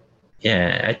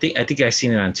 Yeah, I think I've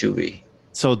seen it on Tubi.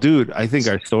 So, dude, I think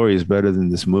our story is better than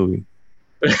this movie.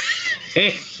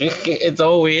 It's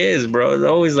always is, bro. It's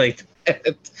always like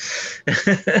that.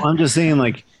 I'm just saying,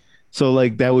 like, so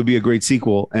like that would be a great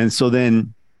sequel. And so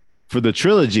then for the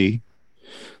trilogy,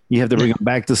 you have to bring him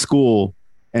back to school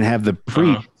and have the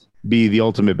priest be the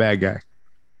ultimate bad guy.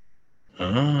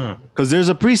 Because there's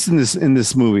a priest in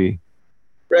this movie.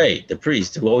 Right, the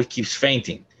priest who always keeps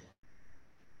fainting.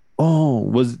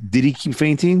 Did he keep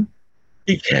fainting?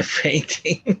 He kept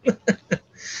fainting.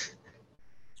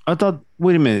 I thought,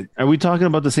 wait a minute, are we talking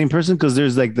about the same person? Because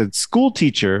there's like the school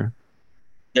teacher.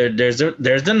 There's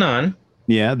the nun.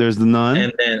 Yeah, there's the nun.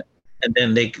 And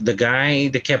then the guy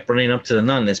that kept running up to the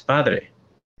nun is Padre.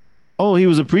 Oh, he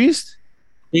was a priest?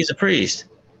 He's a priest.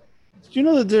 Do you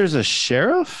know that there's a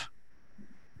sheriff?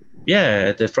 Yeah,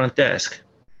 at the front desk.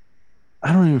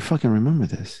 I don't even fucking remember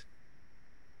this.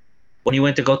 When he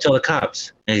went to go tell the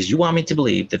cops, and he says, you want me to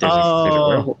believe that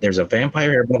there's a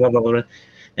vampire here, blah, blah, blah, blah.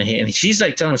 And she's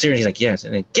like telling him serious. He's like, yes.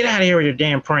 And then get out of here with your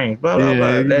damn prank, blah, blah,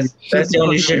 blah. That's the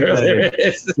only sheriff there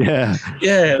is. Yeah.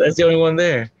 Yeah, that's the only one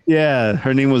there. Yeah,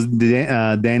 her name was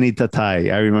Danny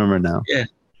Tatai. I remember now. Yeah.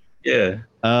 Yeah.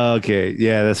 Okay.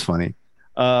 Yeah, that's funny.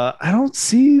 I don't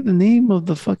see the name of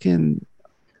the fucking...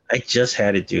 I just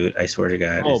had it, dude. I swear to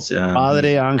God. It's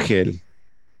Padre Angel.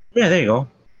 Yeah, there you go.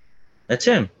 That's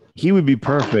him. He would be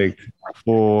perfect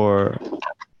for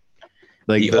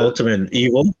like the ultimate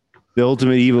evil. The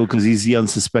ultimate evil, because he's the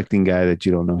unsuspecting guy that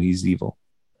you don't know he's evil.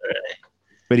 Right.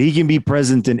 But he can be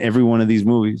present in every one of these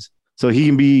movies. So he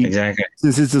can be, exactly.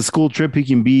 Since it's a school trip, he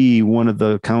can be one of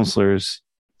the counselors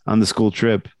on the school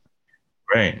trip.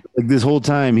 Right. Like this whole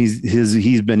time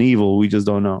he's been evil. We just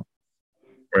don't know.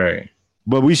 Right.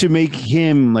 But we should make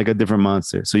him like a different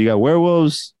monster. So you got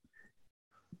werewolves.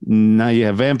 Now you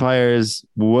have vampires.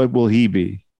 What will he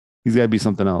be? He's got to be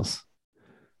something else.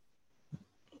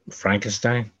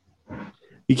 Frankenstein.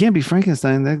 He can't be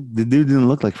Frankenstein. The dude didn't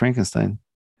look like Frankenstein.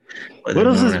 Well, what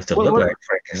does have to look like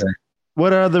Frankenstein?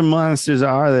 What other monsters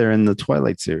are there in the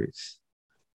Twilight series?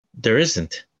 There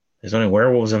isn't. There's only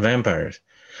werewolves and vampires,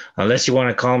 unless you want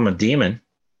to call him a demon.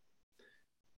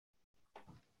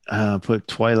 Put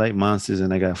Twilight monsters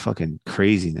and I got fucking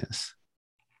craziness.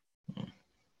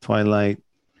 Twilight.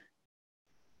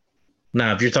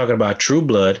 Now, if you're talking about True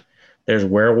Blood, there's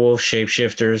werewolves,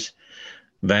 shapeshifters,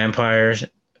 vampires,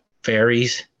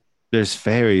 fairies. There's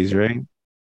fairies, right?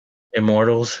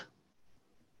 Immortals.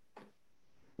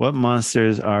 What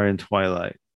monsters are in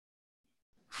Twilight?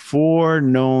 4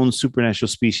 known supernatural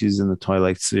species in the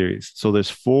Twilight series. So there's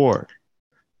 4.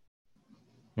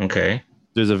 Okay.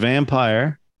 There's a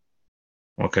vampire.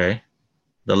 Okay.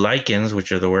 The Lycans,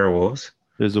 which are the werewolves.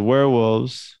 There's the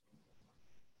werewolves.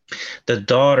 The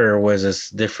daughter was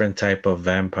a different type of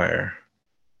vampire.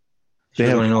 She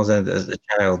only knows that as a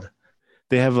child.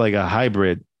 They have like a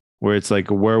hybrid where it's like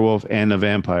a werewolf and a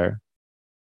vampire.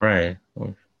 Right.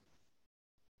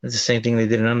 It's the same thing they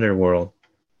did in Underworld.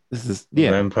 This is the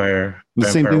same Vampire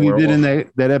thing they did in werewolf.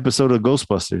 that episode of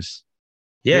Ghostbusters.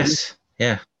 Yes.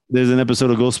 Yeah. There's an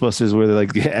episode of Ghostbusters where they're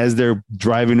like, as they're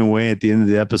driving away at the end of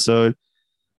the episode,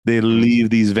 they leave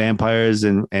these vampires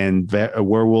and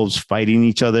werewolves fighting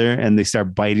each other, and they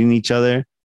start biting each other,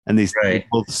 and they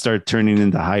both start turning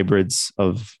into hybrids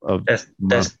of.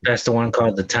 That's the one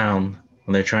called The Town,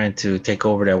 when they're trying to take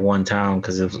over that one town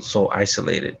because it was so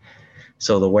isolated.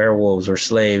 So the werewolves were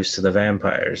slaves to the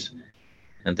vampires,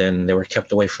 and then they were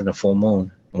kept away from the full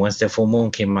moon. And once the full moon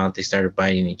came out, they started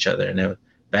biting each other, and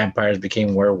vampires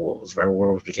became werewolves.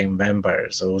 Werewolves became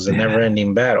vampires. So it was a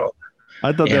never-ending battle.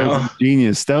 I thought that was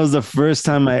genius. That was the first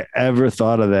time I ever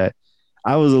thought of that.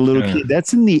 I was a little kid.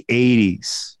 That's in the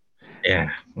 80s.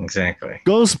 Yeah, exactly.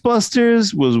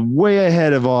 Ghostbusters was way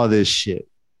ahead of all this shit.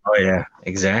 Oh, yeah,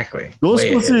 exactly.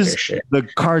 Ghostbusters, the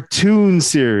cartoon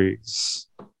series.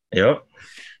 Yep.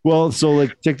 Well, so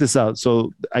like, check this out.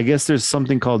 So I guess there's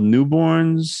something called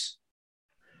newborns.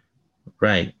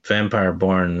 Right.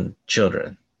 Vampire-born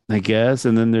children. I guess,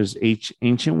 and then there's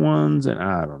ancient ones, and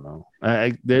I don't know.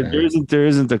 There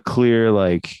isn't a clear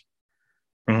like.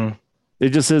 Mm-hmm. It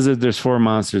just says that there's 4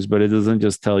 monsters, but it doesn't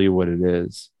just tell you what it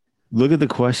is. Look at the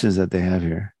questions that they have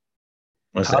here.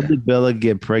 How did Bella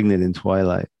get pregnant in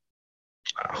Twilight?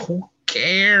 Who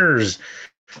cares?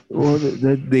 Well,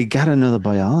 they got to know the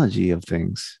biology of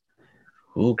things.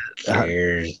 Who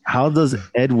cares? How does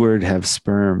Edward have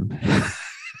sperm?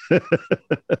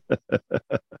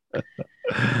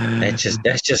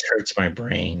 That just hurts my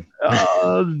brain.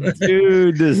 Oh,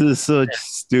 dude, this is such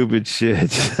stupid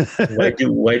shit. Why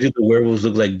do the werewolves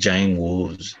look like giant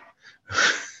wolves?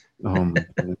 Oh my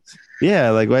goodness. Yeah,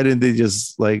 like why didn't they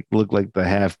just like look like the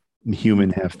half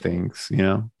human, half things? You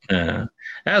know. That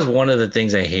was one of the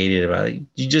things I hated about it.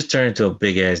 You just turned into a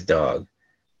big ass dog.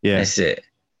 Yeah, that's it.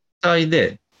 That's all you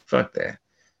did. Fuck that.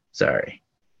 Sorry.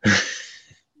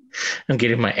 I'm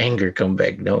getting my anger come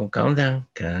back. No, calm down.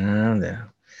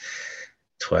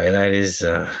 Twilight is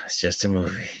it's just a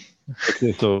movie.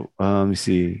 Okay, so let me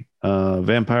see.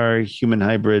 Vampire, human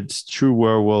hybrids, true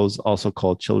werewolves, also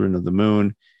called children of the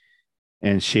moon,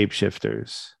 and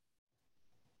shapeshifters.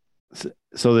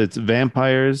 So it's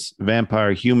vampires,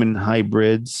 vampire, human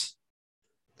hybrids,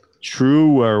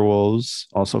 true werewolves,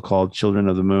 also called children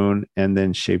of the moon, and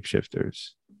then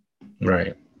shapeshifters.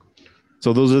 Right.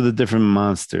 So those are the different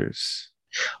monsters.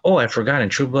 Oh, I forgot. In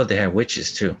True Blood, they have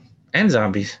witches too, and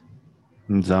zombies.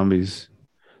 And zombies.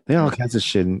 They have all kinds of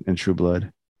shit in True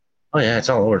Blood. Oh yeah, it's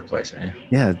all over the place, man.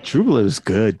 Yeah, True Blood is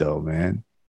good though, man.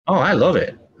 Oh, I love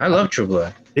it. I love True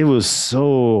Blood. It was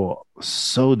so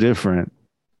different.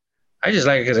 I just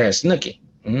like it because it has Snooki.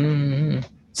 Mm-hmm.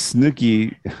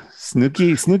 Snooki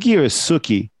or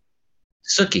Sookie?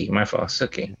 Sookie, my fault.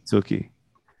 Sookie.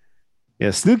 Yeah,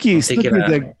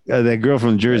 Snooki that girl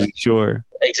from Jersey Shore.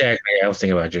 Exactly. I was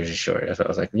thinking about Jersey Shore. I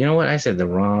was like, you know what? I said the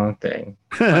wrong thing.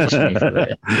 I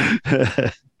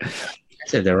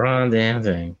said the wrong damn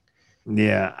thing.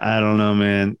 Yeah, I don't know,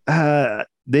 man.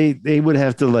 They would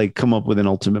have to like come up with an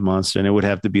ultimate monster, and it would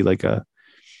have to be like I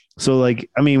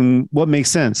mean, what makes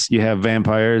sense? You have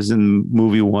vampires in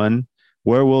movie 1,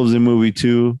 werewolves in movie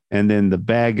 2, and then the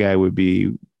bad guy would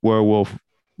be werewolf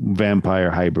vampire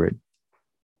hybrid.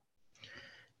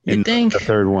 You think the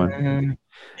third one?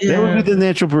 Yeah. That would be the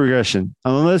natural progression,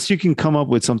 unless you can come up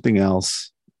with something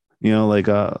else. You know, like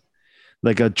a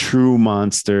true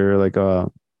monster, like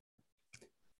a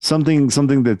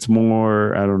something that's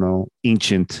more, I don't know,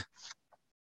 ancient.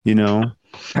 You know,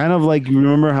 kind of like, you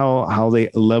remember how they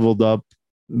leveled up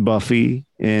Buffy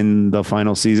in the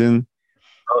final season?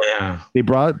 Oh yeah, they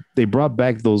brought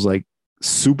back those like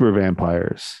super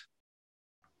vampires.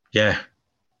 Yeah.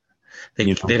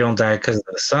 They don't die because of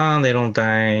the sun. They don't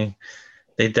die.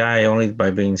 They die only by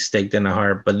being staked in the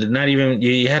heart. But not even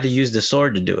you had to use the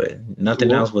sword to do it.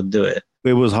 Nothing else would do it.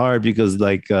 It was hard because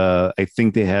like I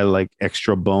think they had like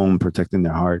extra bone protecting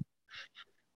their heart.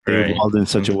 They evolved in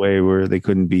such a way where they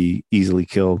couldn't be easily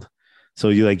killed.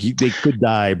 So they could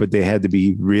die, but they had to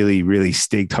be really, really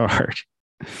staked hard.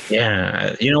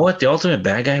 Yeah, you know what? The ultimate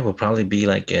bad guy will probably be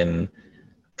like in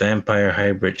vampire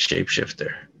hybrid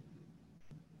shapeshifter.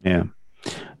 Yeah.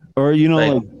 Or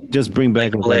just bring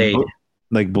back Blade.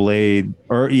 Like Blade,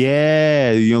 or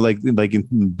like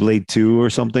in Blade 2 or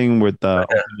something with right.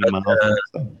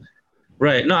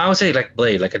 No, I would say like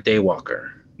Blade, like a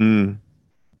daywalker. Even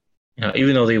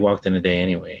though they walked in the day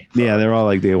anyway. Yeah, they're all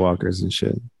like daywalkers and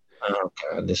shit. Oh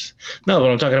god, but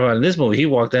I'm talking about in this movie, he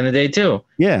walked in the day too.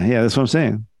 Yeah, that's what I'm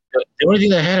saying. The only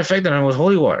thing that had effect on him was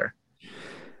holy water.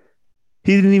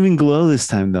 He didn't even glow this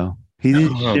time though. He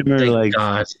didn't Oh, shimmer like.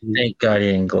 thank God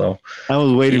he didn't glow. I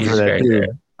was waiting for Jesus that Christ, too.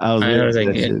 I was I waiting was for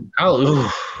like, that shit.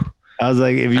 oh, I was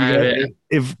like,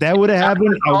 if that would have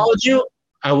happened, called you.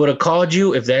 I would have called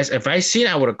you if I seen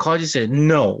it. I would have called you and said,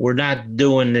 no, we're not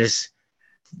doing this.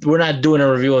 We're not doing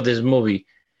a review of this movie.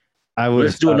 I would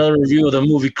have Let's do another review of the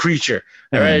movie Creature.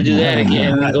 I'd rather do that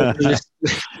again and go through this.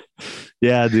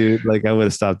 Yeah, dude. Like I would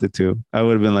have stopped it too. I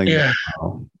would have been like, Yeah.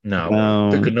 No,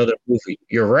 pick another movie.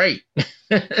 You're right.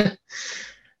 How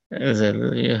does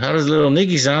little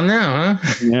Nicky sound now,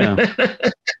 huh? Yeah.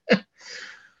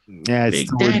 Yeah, it's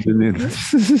still would have been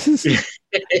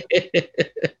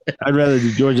I'd rather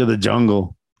do Georgia the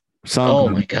Jungle. Oh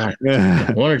my God.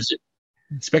 One or two.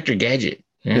 Inspector Gadget.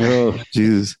 Yeah. Oh,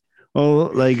 Jesus.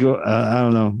 Oh, like I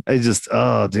don't know. I just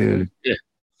dude.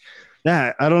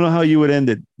 Yeah, I don't know how you would end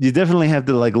it. You definitely have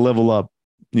to like level up,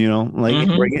 like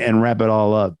bring it and wrap it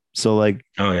all up. So like,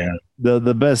 oh yeah,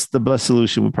 the best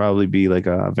solution would probably be like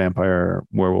a vampire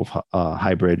werewolf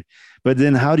hybrid. But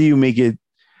then how do you make it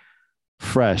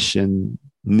fresh and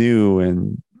new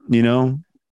and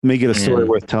make it a story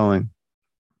worth telling?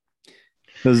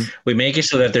 Because we make it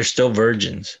so that they're still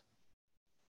virgins.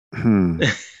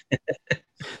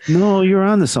 No, you're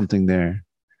onto something there.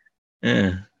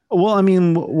 Yeah. Well, I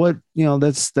mean, what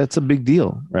that's a big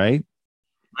deal, right?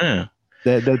 Yeah.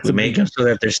 That's we make them so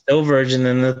that they're still virgin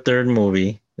in the third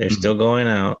movie. They're still going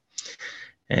out,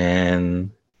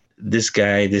 and this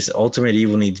ultimate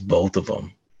evil needs both of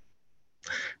them.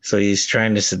 So he's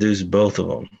trying to seduce both of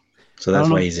them. So that's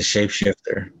why he's a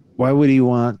shapeshifter. Why would he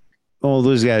want? Oh,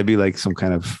 there's got to be like some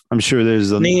kind of. I'm sure there's.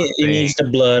 He needs the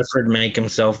blood to make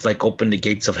himself like open the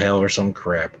gates of hell or some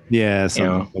crap. Yeah,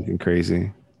 something fucking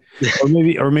crazy.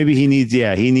 or maybe he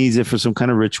needs it for some kind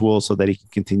of ritual so that he can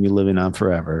continue living on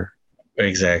forever.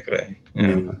 Exactly.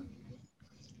 Yeah.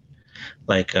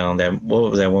 Like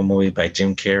what was that one movie by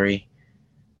Jim Carrey?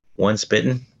 Once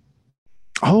Bitten.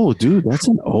 Oh, dude, that's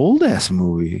an old ass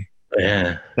movie.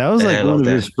 Yeah, that was like one of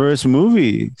his first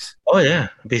movies. Oh yeah,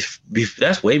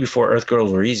 that's way before Earth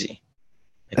Girls Were Easy.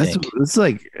 It's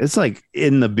like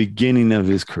in the beginning of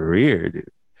his career, dude.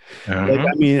 Like,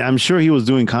 I mean, I'm sure he was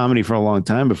doing comedy for a long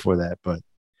time before that, but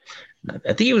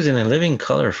I think he was in A Living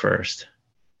Color first.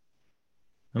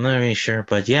 I'm not really sure,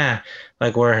 but yeah,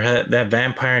 like where that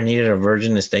vampire needed a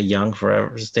virgin to stay young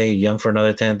forever, stay young for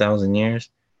another 10,000 years.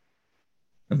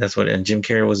 And that's what, and Jim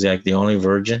Carrey was like the only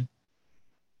virgin.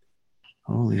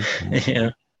 Holy shit. Yeah.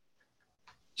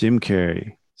 Jim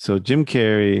Carrey. So Jim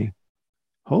Carrey,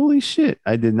 holy shit,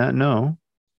 I did not know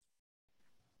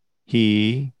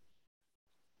he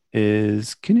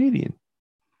is Canadian.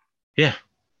 Yeah.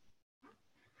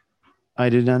 I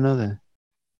did not know that.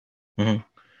 Mm-hmm.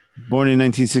 Born in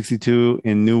 1962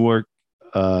 in Newmarket,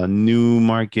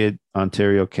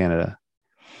 Ontario, Canada.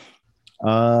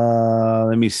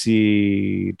 Let me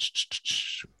see.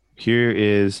 Here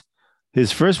is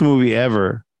his first movie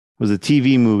ever was a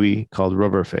TV movie called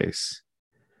Rubberface.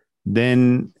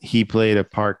 Then he played a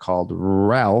part called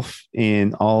Ralph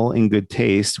in All in Good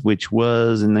Taste, which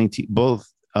was in the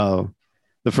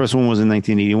first one was in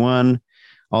 1981.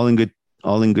 All in Good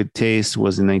Taste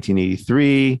was in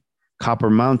 1983.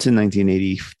 Copper Mountain,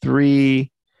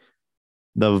 1983.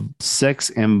 The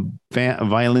Sex and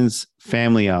Violence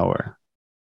Family Hour,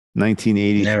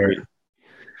 1983. Never.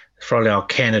 It's probably all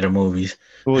Canada movies.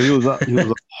 Well, he was a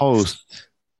host.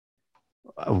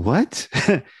 What?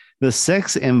 The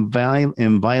Sex and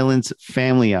Violence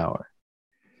Family Hour.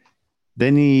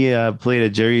 Then he played a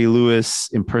Jerry Lewis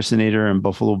impersonator in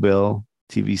Buffalo Bill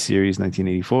TV series,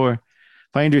 1984.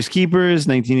 Finders Keepers,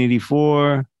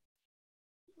 1984.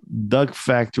 Duck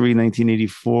Factory,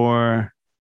 1984.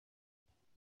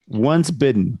 Once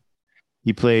Bitten.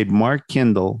 He played Mark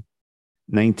Kendall,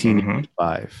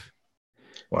 1985.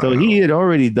 Wow. So he had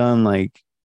already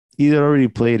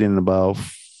played in about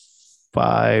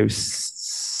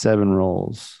 5-7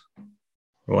 roles.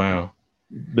 Wow.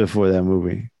 Before that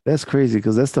movie. That's crazy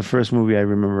because that's the first movie I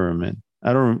remember him in.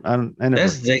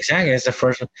 That's the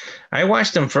first one. I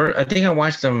watched them first. I think I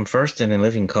watched them first in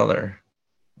Living Color.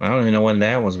 I don't even know when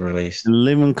that was released.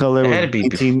 Living Color was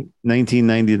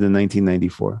 1990 to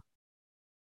 1994.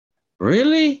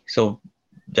 Really? So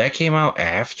that came out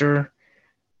after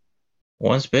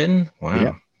Once Bitten?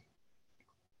 Wow.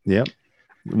 Yep.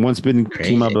 Once Bitten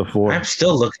came out before. I'm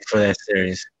still looking for that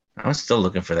series.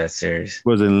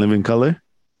 Was it in Living Color?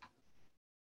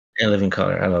 In Living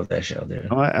Color. I love that show, dude.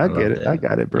 Oh, I get it. I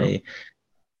got it, bro.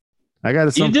 I got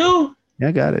it. You do? Yeah,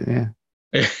 I got it. Yeah.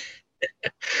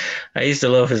 I used to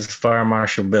love his Fire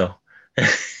Marshal Bill.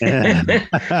 Yeah.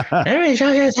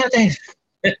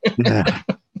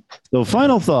 So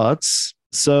final thoughts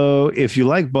So if you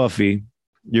like Buffy,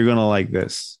 you're going to like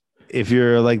this. If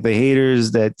you're like the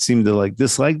haters that seem to like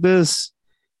dislike this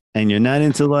and you're not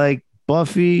into like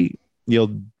Buffy, you're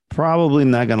probably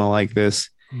not going to like this.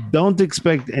 Don't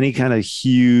expect any kind of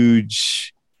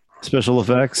huge special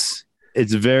effects.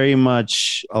 It's very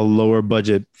much a lower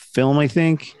budget film, I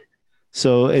think.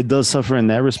 So it does suffer in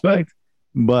that respect.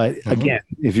 But again,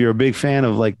 if you're a big fan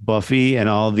of like Buffy and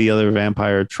all the other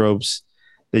vampire tropes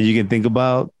that you can think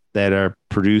about that are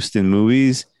produced in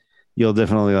movies, you'll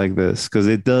definitely like this because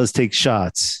it does take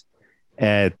shots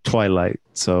at Twilight.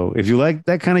 So if you like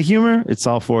that kind of humor, it's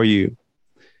all for you.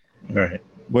 All right.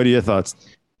 What are your thoughts?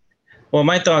 Well,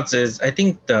 my thoughts is I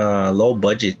think the low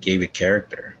budget gave it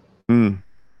character.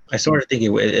 I sort of think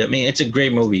I mean, it's a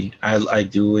great movie. I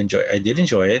did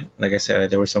enjoy it. Like I said,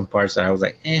 there were some parts that I was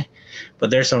like, but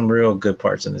there's some real good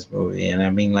parts in this movie. And I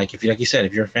mean, like you said,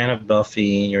 if you're a fan of Buffy,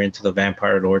 you're into the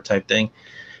vampire lore type thing,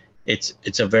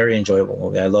 it's a very enjoyable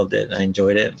movie. I loved it. I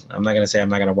enjoyed it. I'm not gonna say I'm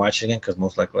not gonna watch it again because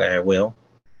most likely I will.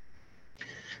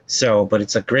 So, but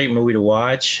it's a great movie to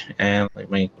watch. And like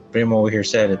my primo over here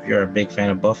said, if you're a big fan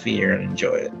of Buffy, you're gonna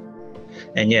enjoy it.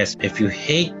 And yes, if you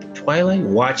hate Twilight,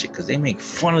 watch it because they make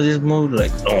fun of this movie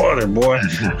like no other, boy.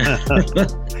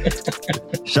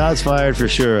 Shots fired for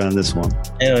sure on this one.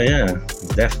 Hell yeah,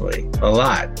 definitely. A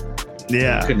lot.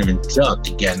 Yeah. I couldn't even duck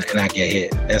again and I get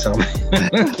hit. That's all.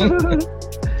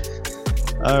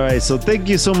 All right. So thank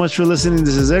you so much for listening.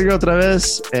 This is Edgar otra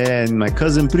vez and my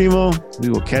cousin Primo. We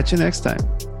will catch you next time.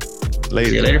 Later.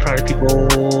 See you later, party people.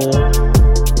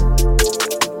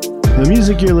 The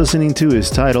music you're listening to is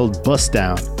titled Bust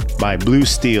Down by Blue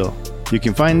Steel. You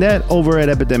can find that over at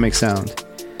Epidemic Sound.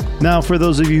 Now, for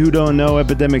those of you who don't know,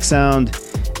 Epidemic Sound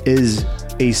is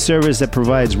a service that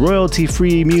provides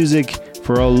royalty-free music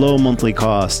for a low monthly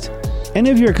cost. And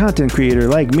if you're a content creator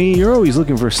like me, you're always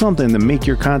looking for something to make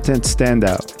your content stand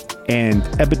out. And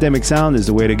Epidemic Sound is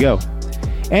the way to go.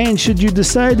 And should you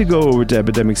decide to go over to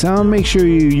Epidemic Sound, make sure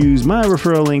you use my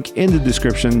referral link in the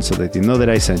description so that you know that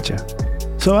I sent you.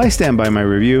 So I stand by my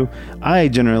review. I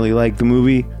generally like the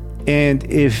movie. And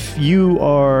if you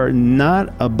are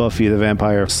not a Buffy the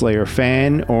Vampire Slayer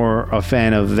fan or a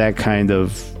fan of that kind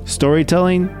of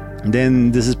storytelling,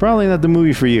 then this is probably not the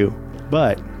movie for you.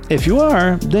 But if you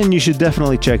are, then you should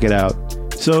definitely check it out.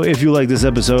 So if you like this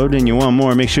episode and you want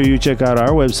more, make sure you check out our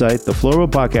website,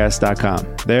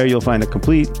 theflowrollpodcast.com. There you'll find a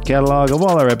complete catalog of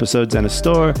all our episodes and a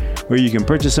store where you can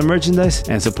purchase some merchandise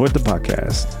and support the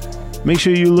podcast. Make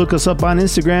sure you look us up on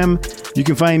Instagram. You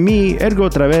can find me, Edgar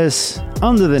Otraves,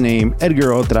 under the name Edgar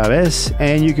Otraves,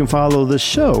 and you can follow the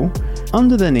show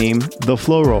under the name The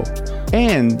Flow Roll.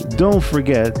 And don't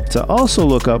forget to also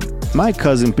look up my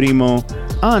cousin Primo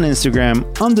on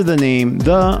Instagram under the name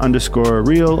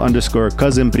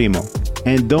the_real_cousin Primo.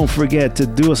 And don't forget to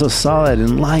do us a solid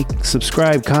and like,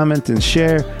 subscribe, comment, and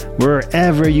share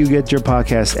wherever you get your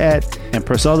podcast at, and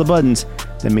press all the buttons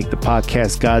that make the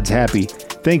podcast gods happy.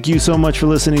 Thank you so much for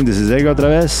listening. This is Edgar otra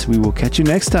vez. We will catch you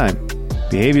next time.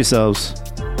 Behave yourselves.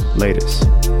 Laters.